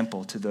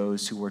example to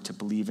those who were to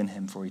believe in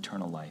him for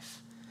eternal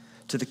life.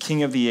 To the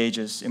King of the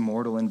ages,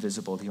 immortal,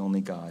 invisible, the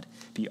only God,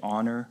 be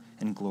honor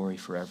and glory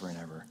forever and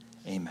ever.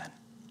 Amen.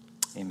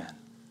 Amen.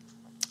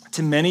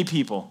 To many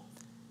people,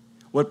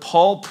 what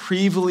Paul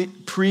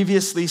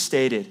previously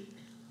stated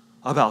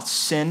about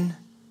sin,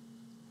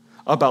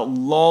 about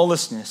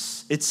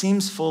lawlessness, it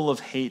seems full of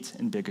hate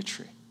and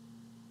bigotry.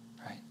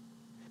 Right?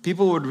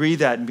 People would read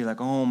that and be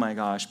like, oh my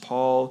gosh,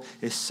 Paul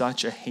is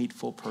such a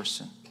hateful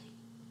person.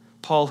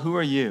 Paul, who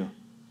are you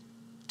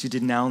to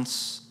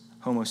denounce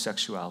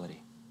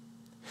homosexuality?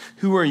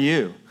 Who are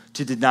you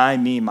to deny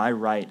me my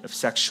right of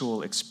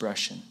sexual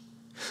expression?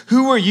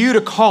 Who are you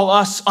to call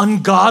us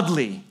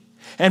ungodly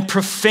and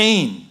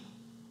profane?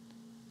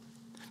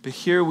 But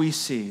here we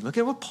see, look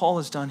at what Paul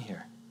has done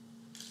here.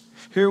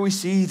 Here we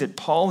see that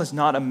Paul is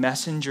not a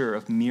messenger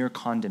of mere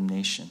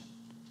condemnation.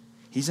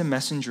 He's a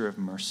messenger of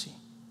mercy.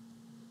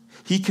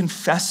 He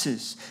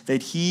confesses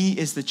that he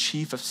is the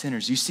chief of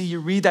sinners. You see, you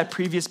read that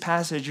previous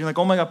passage, you're like,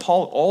 oh my God,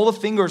 Paul, all the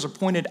fingers are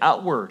pointed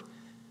outward.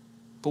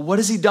 But what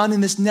has he done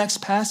in this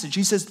next passage?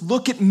 He says,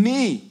 look at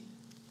me.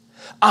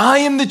 I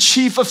am the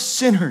chief of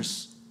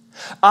sinners.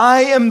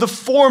 I am the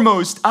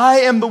foremost. I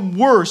am the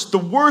worst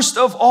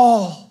of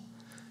all.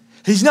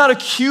 He's not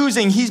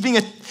accusing.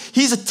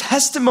 He's a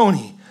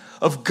testimony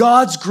of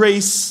God's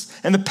grace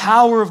and the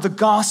power of the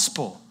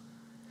gospel.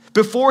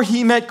 Before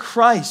he met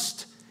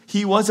Christ,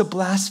 he was a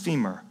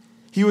blasphemer.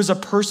 He was a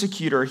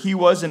persecutor. He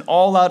was an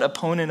all-out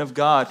opponent of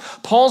God.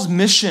 Paul's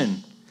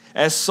mission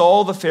as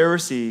Saul the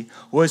Pharisee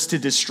was to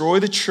destroy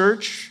the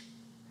church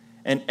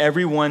and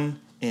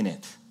everyone in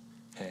it.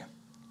 Okay.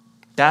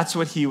 That's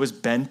what he was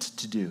bent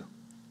to do.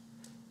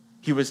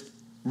 He was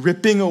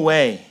ripping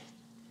away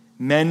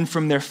men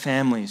from their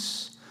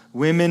families,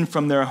 women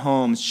from their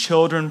homes,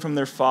 children from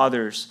their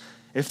fathers,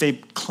 if they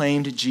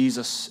claimed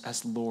Jesus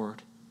as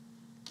Lord.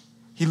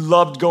 He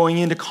loved going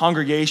into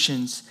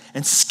congregations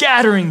and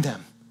scattering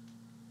them,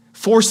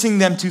 forcing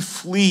them to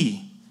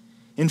flee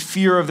in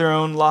fear of their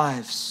own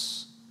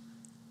lives.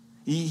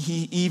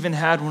 He even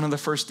had one of the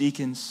first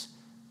deacons,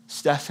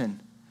 Stephen,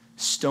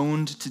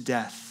 stoned to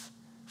death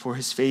for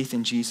his faith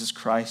in Jesus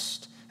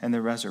Christ and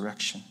the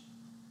resurrection.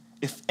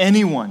 If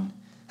anyone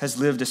has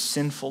lived a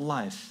sinful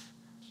life,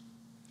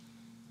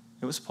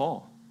 it was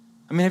Paul.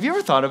 I mean, have you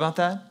ever thought about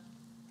that?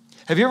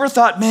 Have you ever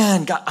thought,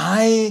 man, God,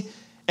 I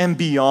am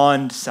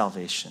beyond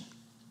salvation?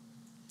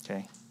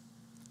 Okay.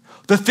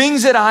 The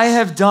things that I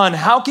have done,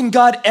 how can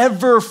God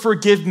ever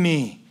forgive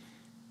me?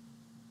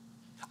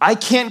 I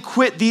can't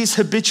quit these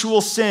habitual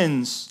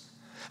sins.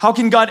 How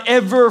can God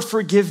ever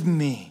forgive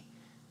me?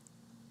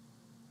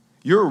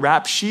 Your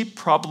rap sheet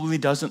probably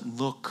doesn't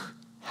look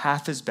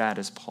half as bad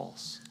as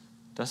Paul's,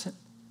 does it?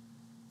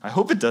 I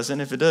hope it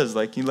doesn't. If it does,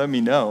 you let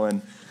me know,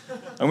 and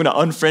I'm going to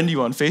unfriend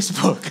you on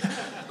Facebook.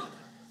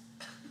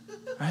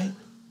 Right?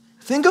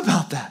 Think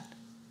about that.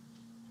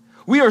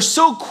 We are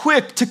so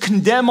quick to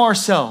condemn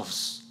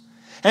ourselves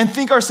and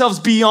think ourselves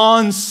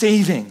beyond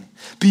saving,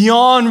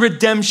 beyond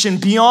redemption,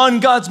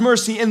 beyond God's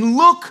mercy, and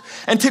look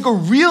and take a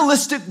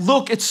realistic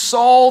look at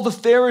Saul the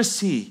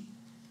Pharisee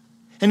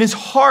and his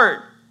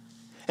heart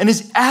and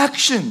his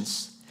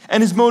actions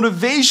and his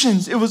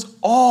motivations. It was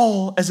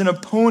all as an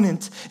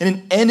opponent and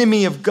an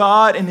enemy of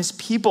God and his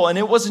people. And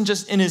it wasn't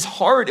just in his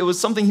heart. It was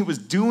something he was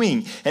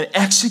doing and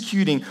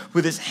executing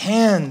with his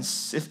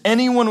hands. If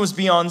anyone was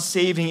beyond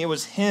saving, it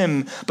was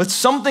him. But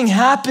something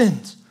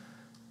happened.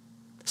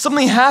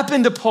 Something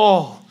happened to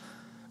Paul.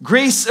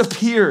 Grace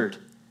appeared.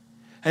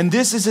 And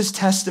this is his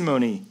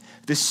testimony.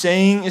 The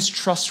saying is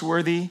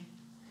trustworthy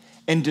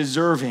and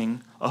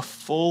deserving of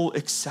full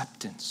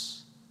acceptance.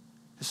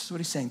 This is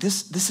what he's saying.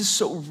 This is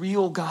so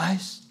real,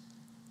 guys.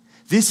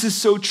 This is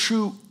so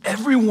true.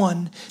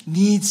 Everyone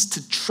needs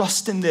to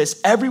trust in this.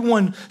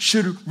 Everyone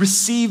should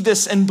receive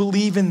this and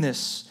believe in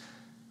this.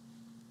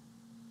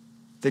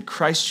 That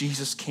Christ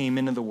Jesus came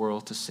into the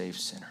world to save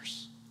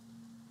sinners.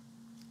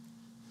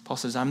 Paul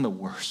says, I'm the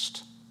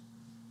worst.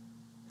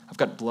 I've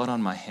got blood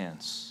on my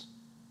hands.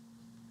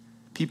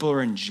 People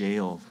are in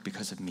jail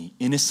because of me.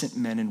 Innocent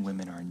men and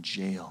women are in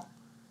jail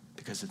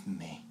because of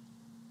me.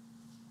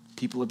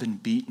 People have been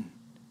beaten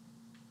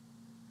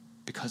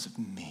because of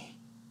me.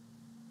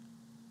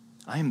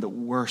 I am the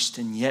worst,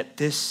 and yet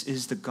this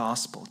is the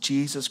gospel.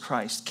 Jesus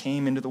Christ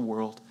came into the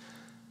world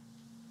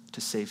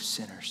to save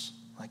sinners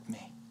like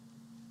me.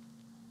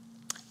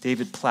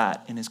 David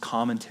Platt, in his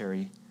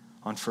commentary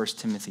on 1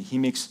 Timothy, he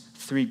makes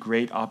 3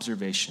 great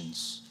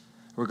observations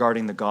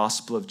regarding the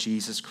gospel of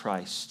Jesus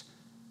Christ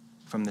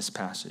from this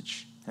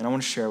passage. And I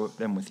want to share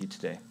them with you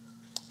today.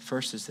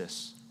 First is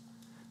this: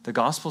 the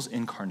gospel is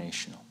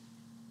incarnational.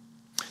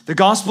 The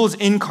gospel is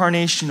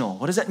incarnational.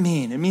 What does that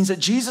mean? It means that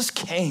Jesus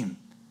came.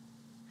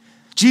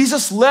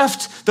 Jesus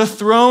left the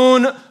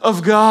throne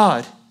of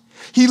God.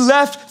 He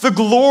left the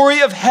glory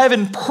of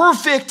heaven,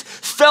 perfect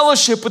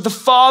fellowship with the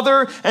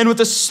Father and with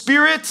the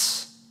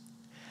Spirit.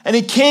 And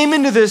he came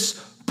into this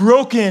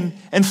broken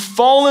and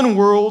fallen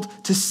world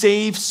to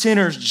save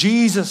sinners.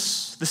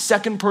 Jesus, the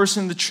second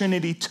person of the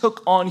Trinity,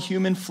 took on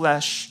human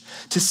flesh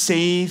to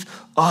save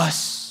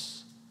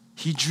us.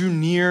 He drew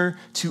near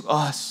to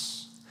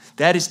us.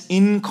 That is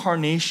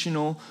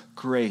incarnational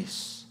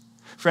grace.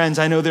 Friends,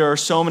 I know there are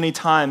so many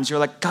times you're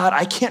like, God,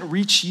 I can't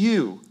reach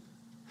you.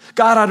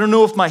 God, I don't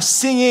know if my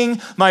singing,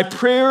 my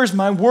prayers,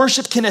 my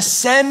worship can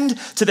ascend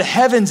to the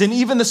heavens. And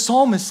even the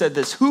psalmist said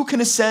this: who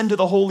can ascend to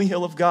the holy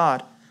hill of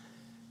God?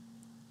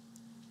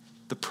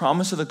 The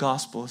promise of the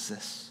gospel is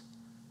this: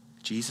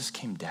 Jesus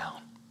came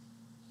down.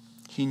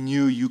 He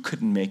knew you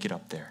couldn't make it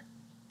up there.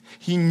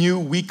 He knew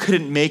we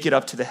couldn't make it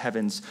up to the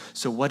heavens.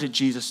 So what did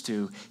Jesus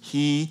do?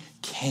 He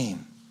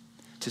came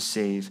to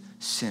save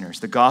sinners.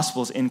 The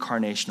gospel is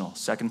incarnational.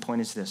 Second point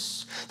is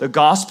this: the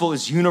gospel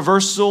is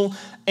universal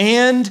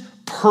and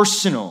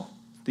personal.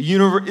 The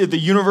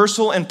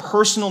universal and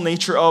personal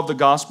nature of the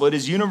gospel. It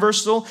is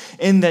universal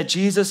in that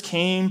Jesus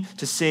came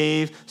to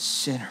save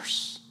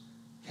sinners.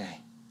 Okay.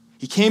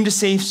 He came to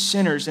save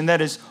sinners, and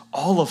that is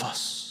all of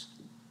us.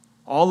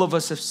 All of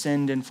us have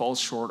sinned and fall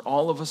short.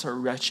 All of us are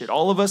wretched.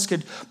 All of us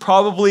could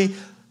probably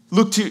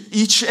look to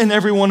each and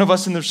every one of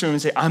us in this room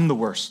and say, I'm the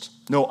worst.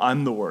 No,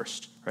 I'm the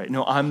worst. Right?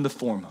 No, I'm the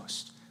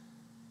foremost.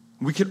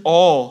 We could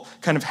all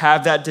kind of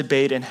have that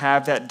debate and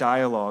have that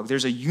dialogue.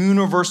 There's a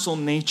universal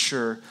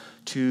nature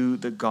to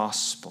the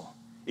gospel.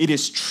 It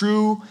is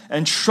true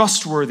and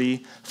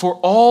trustworthy for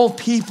all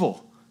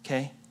people,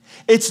 okay?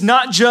 It's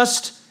not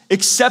just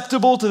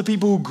acceptable to the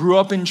people who grew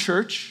up in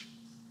church.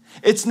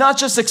 It's not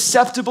just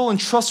acceptable and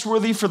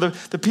trustworthy for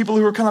the people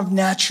who are kind of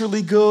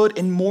naturally good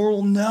and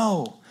moral.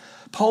 No.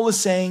 Paul is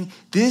saying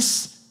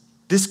this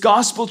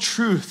gospel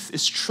truth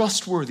is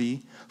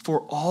trustworthy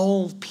for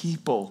all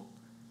people.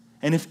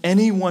 And if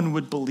anyone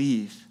would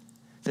believe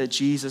that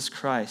Jesus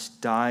Christ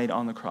died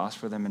on the cross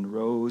for them and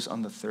rose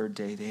on the third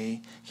day,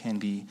 they can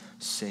be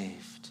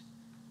saved.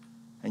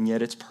 And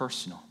yet it's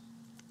personal.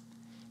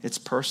 It's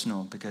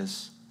personal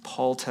because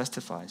Paul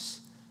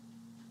testifies.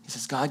 He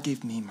says, God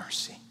gave me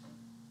mercy.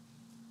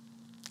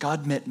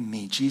 God met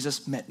me.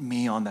 Jesus met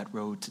me on that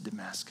road to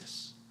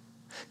Damascus.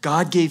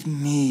 God gave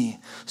me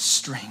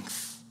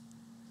strength.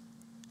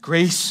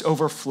 Grace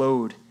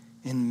overflowed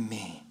in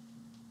me.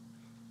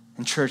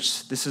 And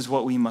church, this is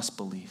what we must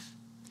believe.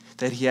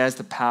 That he has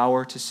the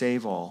power to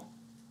save all,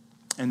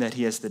 and that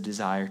he has the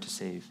desire to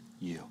save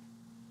you.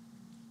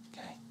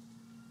 Okay?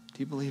 Do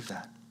you believe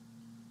that?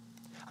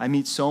 I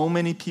meet so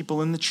many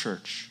people in the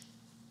church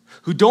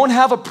who don't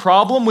have a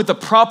problem with the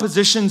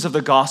propositions of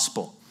the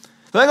gospel.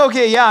 They're like,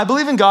 okay, yeah, I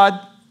believe in God.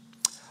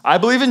 I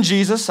believe in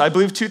Jesus. I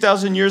believe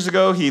 2,000 years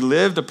ago he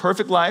lived a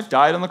perfect life,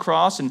 died on the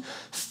cross, and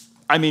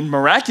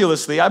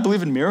miraculously, I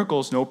believe in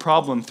miracles, no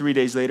problem. 3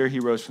 days later, he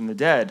rose from the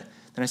dead.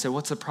 Then I said,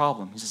 what's the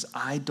problem? He says,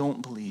 I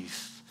don't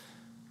believe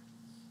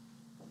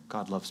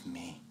God loves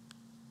me.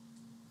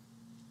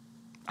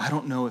 I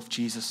don't know if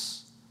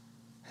Jesus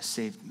has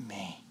saved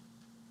me.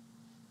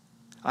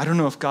 I don't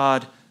know if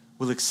God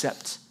will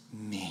accept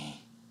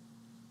me.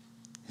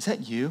 Is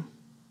that you?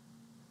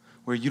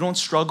 Where you don't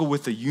struggle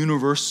with the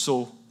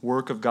universal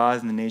work of God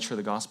and the nature of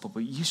the gospel,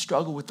 but you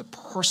struggle with the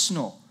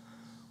personal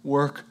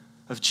work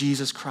of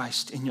Jesus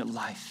Christ in your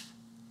life.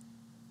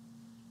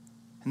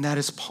 And that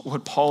is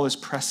what Paul is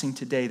pressing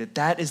today,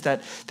 that is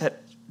that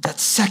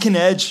second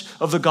edge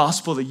of the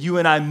gospel that you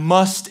and I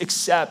must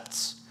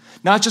accept.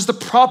 Not just the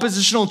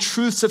propositional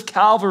truths of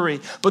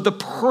Calvary, but the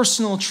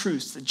personal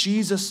truths that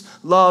Jesus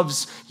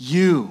loves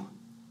you.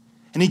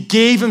 And he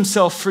gave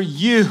himself for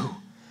you.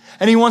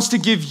 And he wants to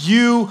give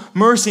you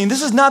mercy. And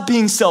this is not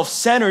being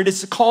self-centered.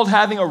 It's called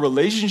having a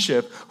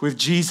relationship with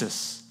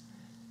Jesus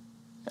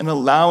and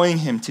allowing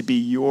him to be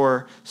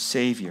your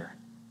Savior.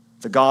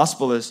 The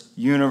gospel is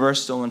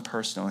universal and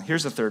personal. And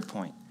here's the third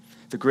point.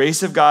 The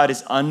grace of God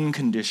is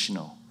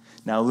unconditional.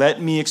 Now let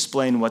me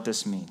explain what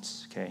this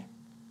means, okay?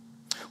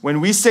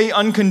 When we say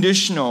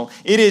unconditional,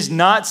 it is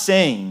not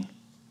saying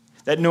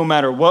that no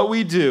matter what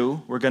we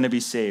do, we're going to be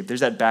saved.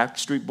 There's that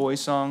Backstreet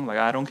Boys song, like,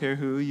 I don't care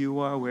who you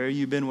are, where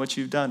you've been, what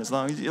you've done, as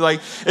long as you,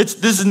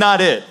 this is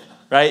not it,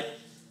 right?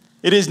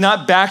 It is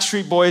not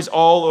Backstreet Boys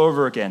all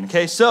over again,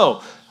 okay?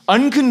 So,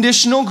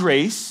 unconditional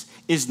grace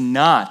is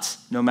not,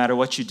 no matter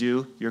what you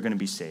do, you're going to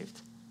be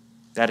saved.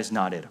 That is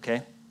not it,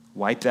 okay?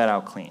 Wipe that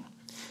out clean.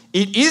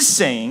 It is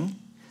saying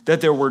that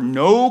there were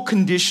no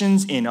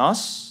conditions in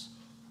us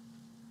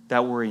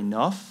that were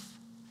enough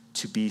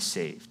to be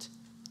saved.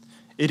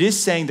 It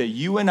is saying that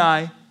you and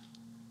I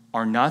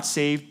are not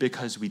saved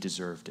because we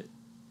deserved it.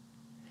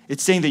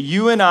 It's saying that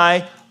you and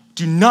I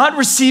do not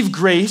receive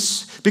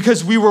grace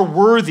because we were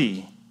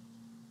worthy.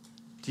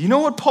 Do you know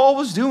what Paul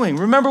was doing?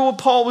 Remember what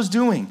Paul was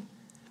doing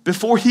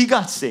before he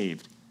got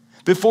saved,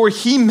 before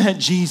he met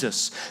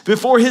Jesus,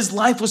 before his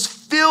life was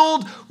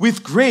filled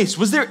with grace.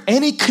 Was there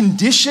any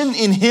condition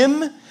in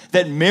him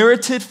that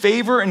merited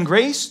favor and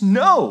grace?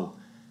 No.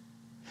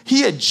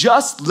 He had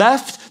just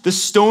left the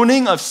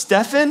stoning of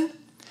Stephen,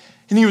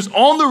 and he was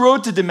on the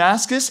road to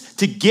Damascus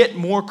to get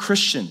more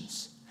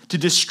Christians, to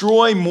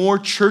destroy more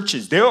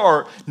churches. There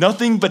are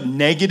nothing but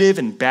negative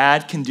and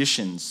bad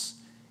conditions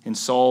in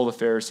Saul the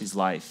Pharisee's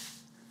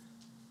life.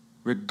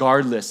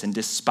 Regardless and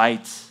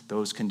despite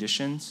those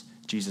conditions,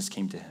 Jesus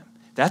came to him.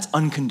 That's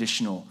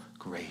unconditional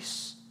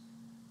grace.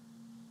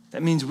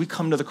 That means we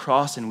come to the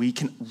cross and we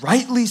can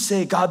rightly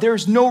say, God, there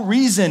is no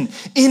reason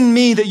in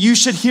me that you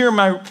should hear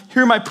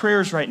my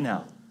prayers right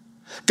now.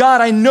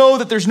 God, I know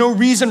that there's no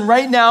reason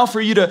right now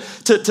for you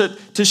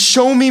to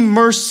show me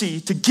mercy,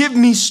 to give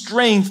me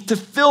strength, to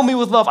fill me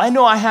with love. I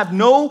know I have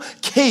no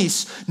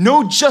case,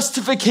 no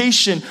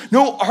justification,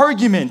 no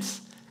argument.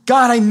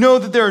 God, I know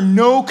that there are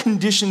no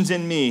conditions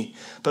in me,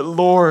 but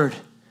Lord,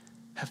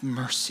 have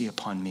mercy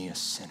upon me, a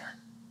sinner.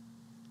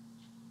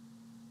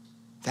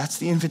 That's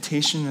the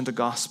invitation of the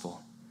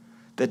gospel,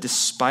 that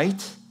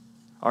despite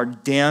our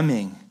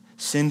damning,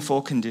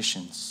 sinful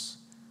conditions,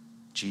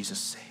 Jesus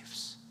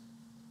saves.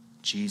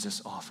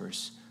 Jesus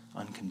offers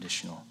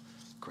unconditional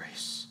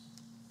grace.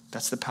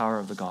 That's the power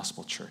of the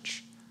gospel,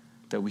 church,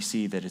 that we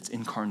see that it's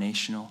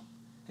incarnational,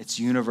 it's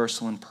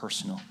universal and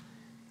personal,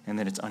 and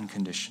that it's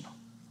unconditional.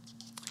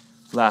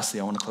 Lastly,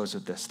 I want to close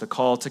with this, the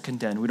call to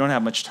contend. We don't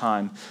have much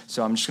time,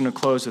 so I'm just going to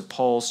close with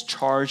Paul's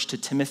charge to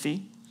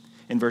Timothy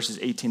in verses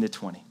 18 to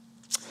 20.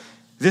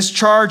 This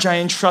charge I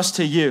entrust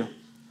to you,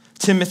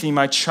 Timothy,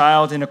 my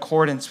child, in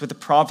accordance with the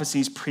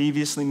prophecies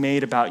previously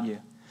made about you,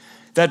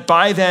 that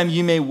by them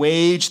you may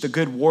wage the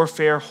good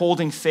warfare,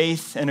 holding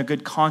faith and a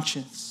good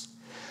conscience.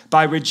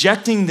 By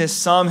rejecting this,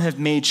 some have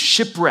made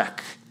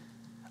shipwreck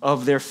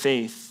of their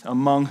faith,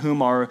 among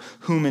whom are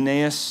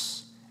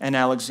Hymenaeus and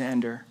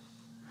Alexander,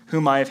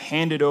 whom I have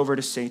handed over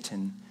to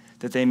Satan,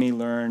 that they may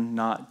learn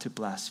not to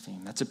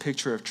blaspheme. That's a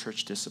picture of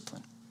church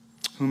discipline.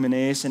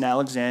 Hymenaeus and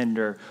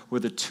Alexander were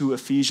the two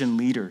Ephesian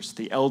leaders,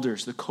 the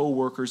elders, the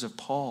co-workers of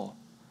Paul,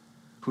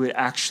 who had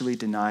actually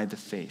denied the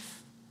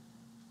faith.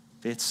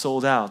 They had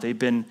sold out. They'd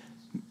been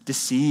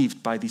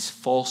deceived by these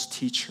false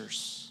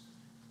teachers.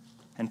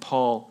 And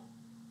Paul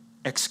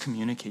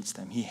excommunicates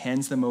them. He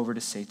hands them over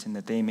to Satan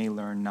that they may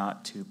learn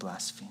not to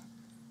blaspheme.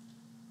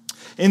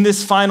 In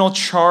this final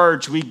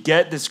charge, we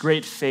get this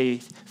great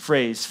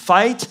phrase,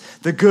 fight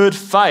the good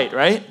fight,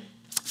 right?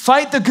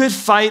 Fight the good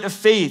fight of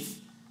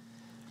faith.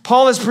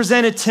 Paul has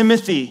presented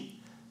Timothy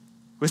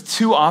with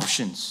two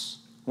options.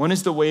 One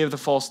is the way of the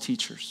false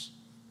teachers.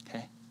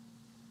 Okay?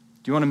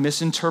 Do you want to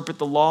misinterpret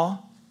the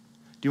law?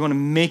 Do you want to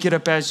make it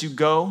up as you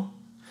go?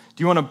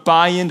 Do you want to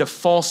buy into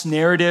false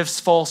narratives,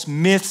 false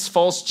myths,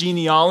 false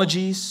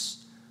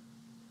genealogies?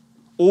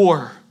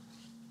 Or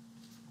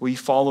will you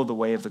follow the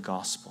way of the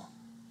gospel?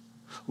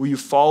 Will you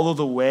follow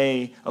the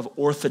way of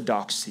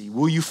orthodoxy?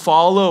 Will you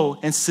follow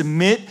and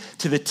submit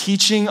to the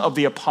teaching of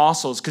the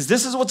apostles? Because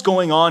this is what's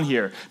going on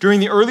here. During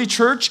the early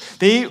church,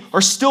 they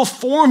are still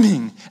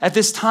forming at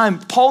this time.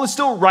 Paul is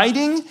still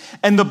writing,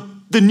 and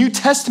the New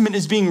Testament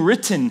is being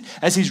written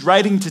as he's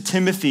writing to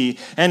Timothy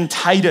and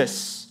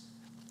Titus.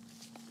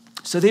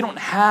 So they don't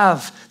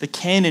have the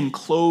canon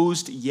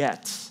closed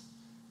yet.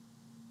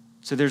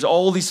 So there's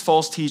all these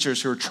false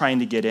teachers who are trying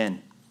to get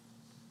in.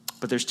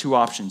 But there's two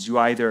options. You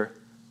either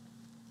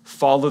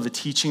follow the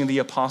teaching of the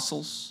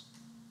apostles,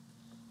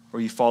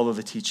 or you follow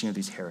the teaching of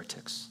these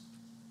heretics.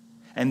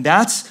 And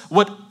that's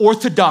what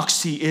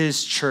orthodoxy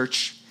is,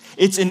 church.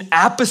 It's an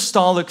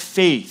apostolic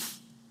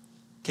faith.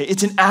 Okay,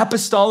 it's an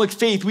apostolic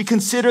faith. We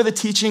consider the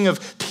teaching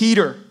of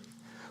Peter.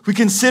 We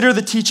consider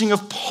the teaching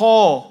of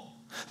Paul,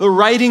 the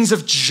writings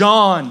of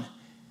John.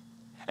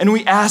 And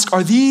we ask,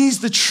 are these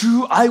the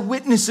true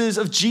eyewitnesses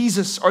of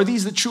Jesus? Are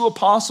these the true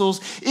apostles?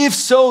 If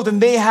so, then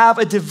they have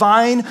a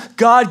divine,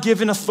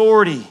 God-given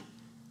authority.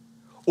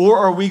 Or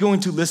are we going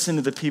to listen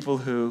to the people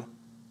who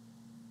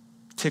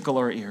tickle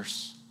our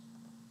ears?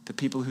 The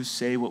people who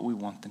say what we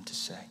want them to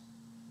say.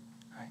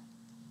 Right?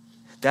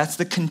 That's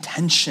the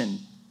contention.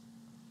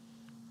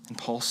 And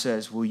Paul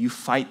says, will you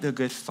fight the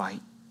good fight?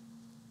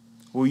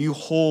 Will you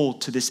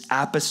hold to this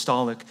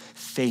apostolic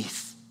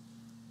faith?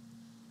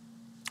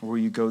 Or will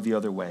you go the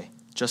other way,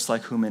 just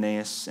like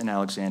Hymenaeus and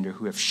Alexander,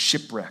 who have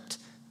shipwrecked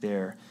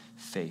their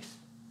faith?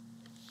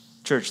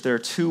 Church, there are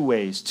two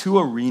ways, two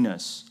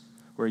arenas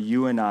where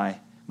you and I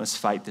must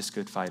fight this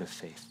good fight of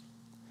faith.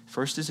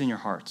 First is in your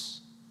hearts.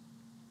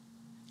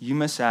 You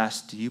must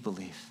ask, do you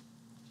believe?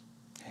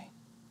 Okay.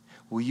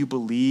 Will you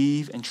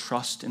believe and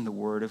trust in the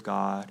word of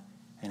God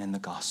and in the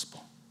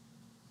gospel?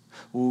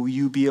 Will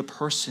you be a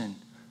person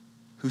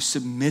who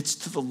submits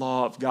to the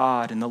law of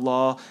God, and the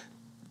law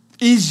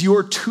is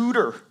your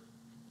tutor?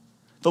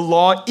 The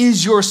law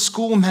is your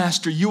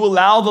schoolmaster. You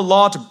allow the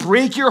law to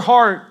break your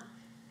heart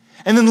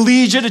and then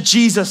lead you to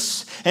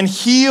Jesus and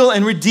heal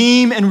and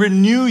redeem and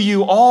renew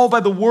you all by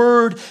the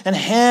word and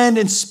hand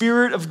and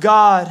spirit of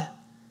God?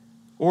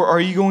 Or are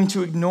you going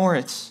to ignore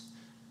it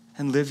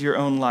and live your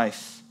own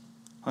life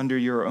under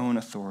your own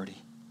authority?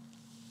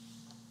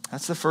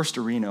 That's the first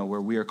arena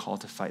where we are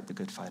called to fight the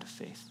good fight of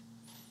faith.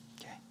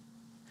 Okay.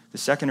 The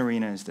second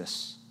arena is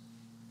this.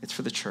 It's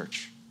for the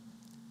church.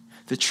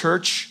 The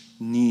church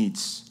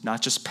needs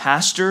not just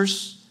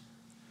pastors,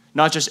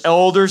 not just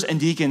elders and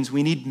deacons.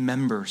 We need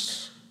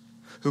members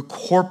who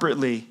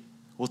corporately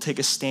will take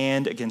a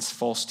stand against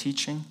false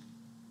teaching,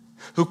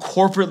 who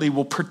corporately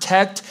will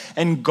protect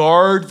and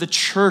guard the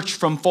church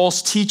from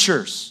false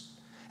teachers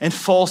and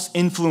false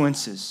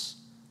influences.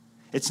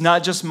 It's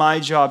not just my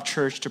job,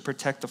 church, to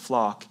protect the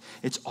flock.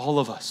 It's all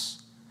of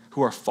us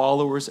who are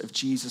followers of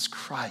Jesus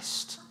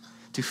Christ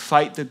to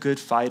fight the good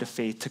fight of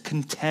faith, to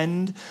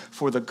contend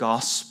for the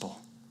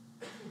gospel.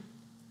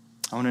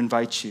 I want to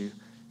invite you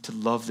to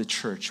love the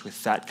church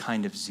with that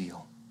kind of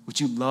zeal.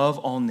 Would you love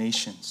all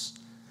nations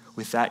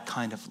with that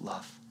kind of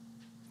love?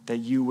 That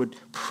you would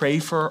pray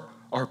for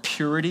our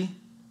purity,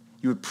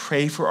 you would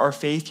pray for our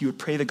faith, you would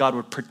pray that God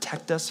would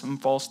protect us from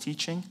false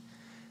teaching,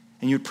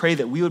 and you would pray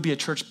that we would be a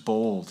church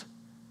bold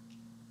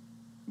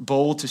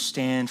to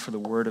stand for the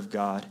word of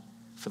God,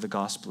 for the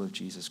gospel of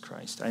Jesus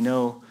Christ. I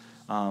know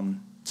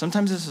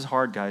sometimes this is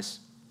hard, guys.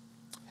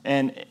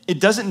 And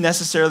it doesn't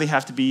necessarily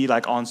have to be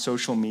like on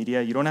social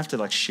media. You don't have to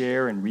like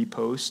share and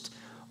repost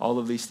all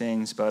of these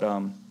things. But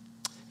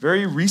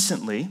very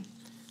recently,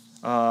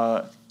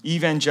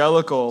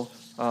 evangelical,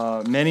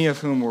 many of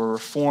whom were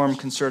Reformed,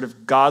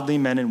 conservative, godly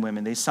men and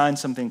women, they signed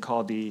something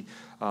called the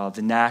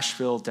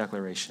Nashville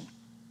Declaration.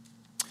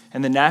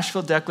 And the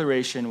Nashville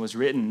Declaration was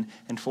written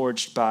and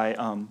forged by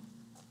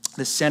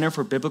the Center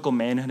for Biblical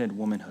Manhood and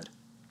Womanhood.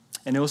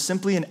 And it was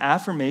simply an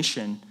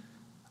affirmation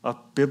of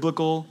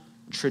biblical,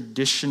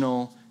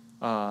 traditional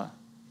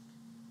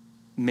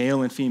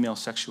male and female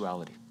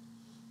sexuality.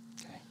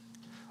 Okay.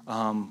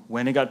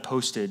 When it got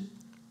posted,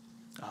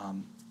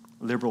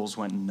 liberals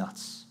went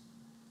nuts.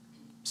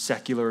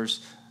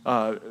 Seculars,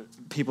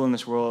 people in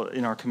this world,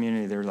 in our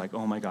community, they're like,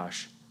 oh my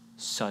gosh,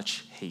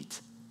 such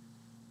hate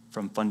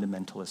from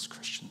fundamentalist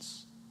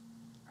Christians,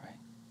 right?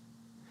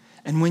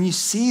 And when you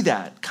see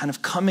that kind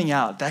of coming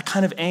out, that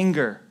kind of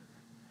anger,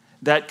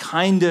 that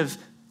kind of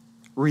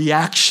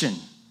reaction,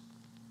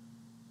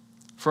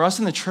 for us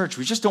in the church,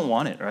 we just don't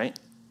want it, right?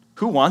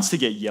 Who wants to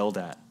get yelled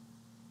at?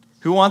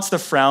 Who wants the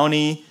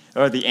frowny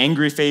or the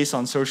angry face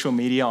on social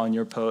media on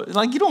your post?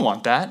 Like, you don't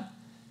want that.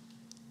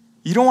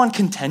 You don't want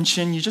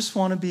contention. You just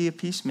want to be a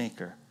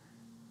peacemaker.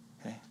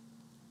 Okay?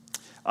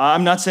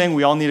 I'm not saying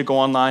we all need to go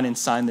online and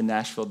sign the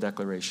Nashville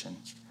Declaration.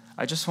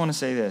 I just want to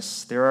say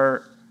this.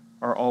 There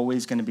are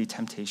always going to be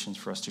temptations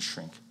for us to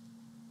shrink.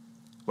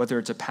 Whether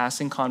it's a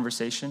passing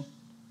conversation,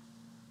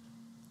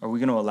 are we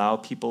going to allow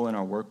people in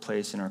our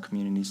workplace, in our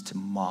communities to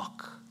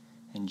mock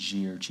and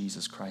jeer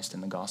Jesus Christ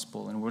and the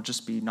gospel, and we'll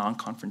just be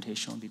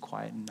non-confrontational and be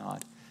quiet and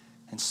nod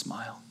and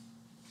smile?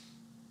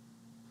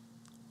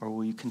 Or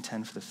will you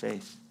contend for the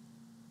faith?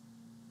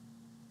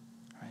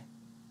 Right?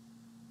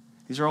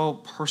 These are all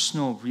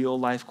personal,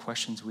 real-life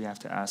questions we have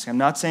to ask. I'm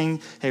not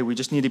saying, hey, we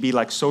just need to be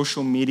like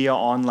social media,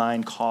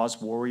 online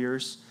cause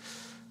warriors.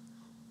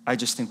 I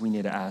just think we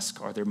need to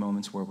ask, are there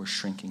moments where we're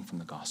shrinking from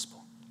the gospel?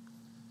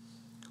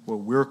 Where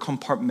we're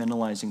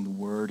compartmentalizing the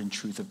word and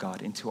truth of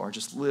God into our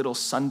just little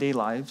Sunday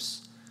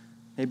lives,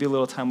 maybe a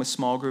little time with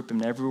small group,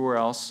 and everywhere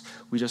else,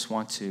 we just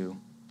want to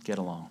get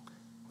along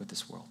with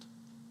this world.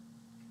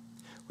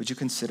 Would you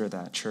consider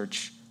that,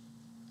 church?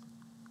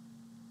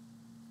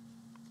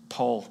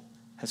 Paul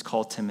has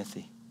called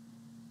Timothy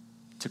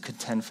to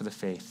contend for the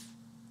faith.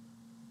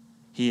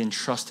 He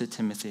entrusted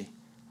Timothy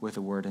with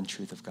the word and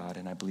truth of God,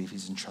 and I believe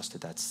he's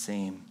entrusted that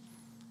same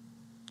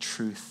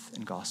truth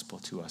and gospel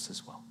to us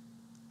as well.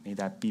 May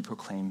that be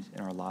proclaimed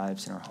in our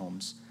lives, in our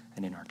homes,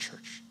 and in our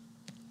church.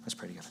 Let's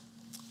pray together.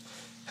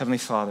 Heavenly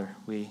Father,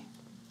 we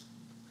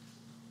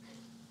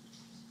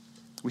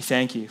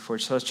thank you for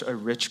such a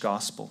rich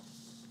gospel,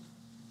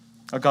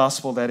 a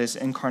gospel that is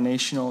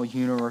incarnational,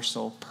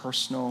 universal,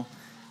 personal,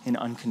 and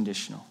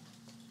unconditional.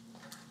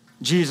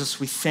 Jesus,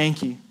 we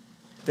thank you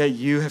that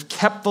you have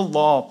kept the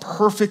law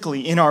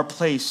perfectly in our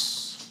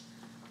place,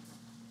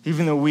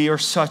 even though we are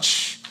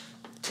such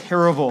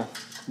terrible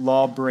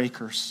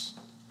lawbreakers.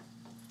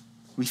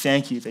 We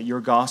thank you that your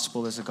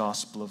gospel is a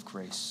gospel of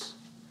grace.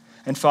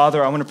 And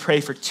Father, I want to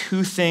pray for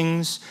two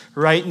things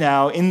right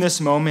now in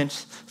this moment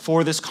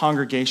for this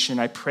congregation.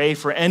 I pray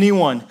for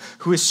anyone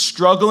who is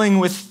struggling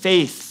with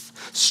faith,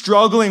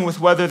 struggling with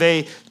whether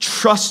they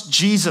trust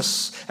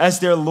Jesus as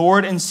their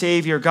Lord and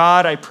Savior.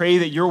 God, I pray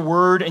that your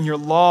word and your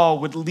law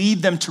would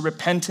lead them to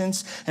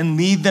repentance and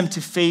lead them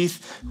to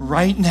faith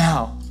right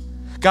now.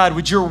 God,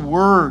 would your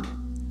word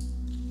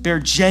bear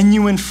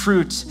genuine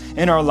fruit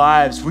in our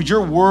lives? Would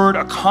your word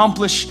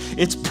accomplish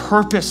its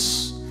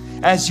purpose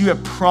as you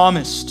have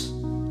promised?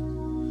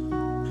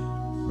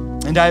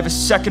 And I have a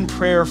second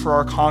prayer for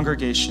our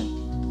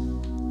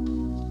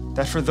congregation,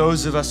 that for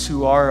those of us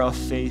who are of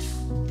faith,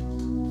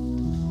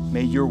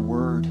 may your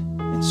word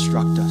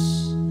instruct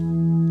us.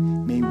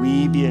 May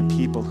we be a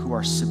people who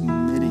are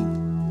submitting.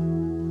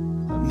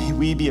 May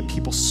we be a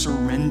people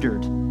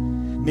surrendered.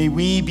 May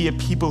we be a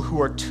people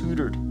who are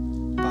tutored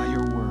by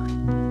your word.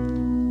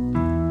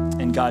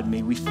 And God,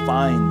 may we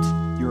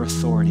find your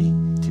authority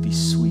to be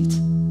sweet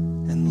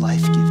and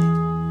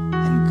life-giving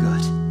and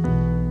good.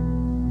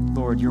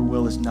 Lord, your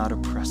will is not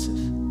oppressive.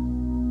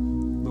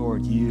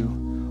 Lord,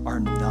 you are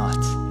not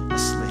a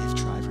slave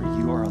driver.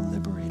 You are a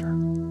liberator.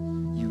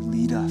 You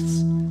lead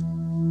us.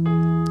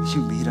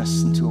 You lead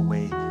us into a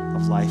way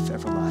of life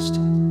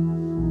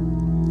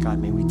everlasting. God,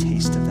 may we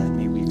taste of that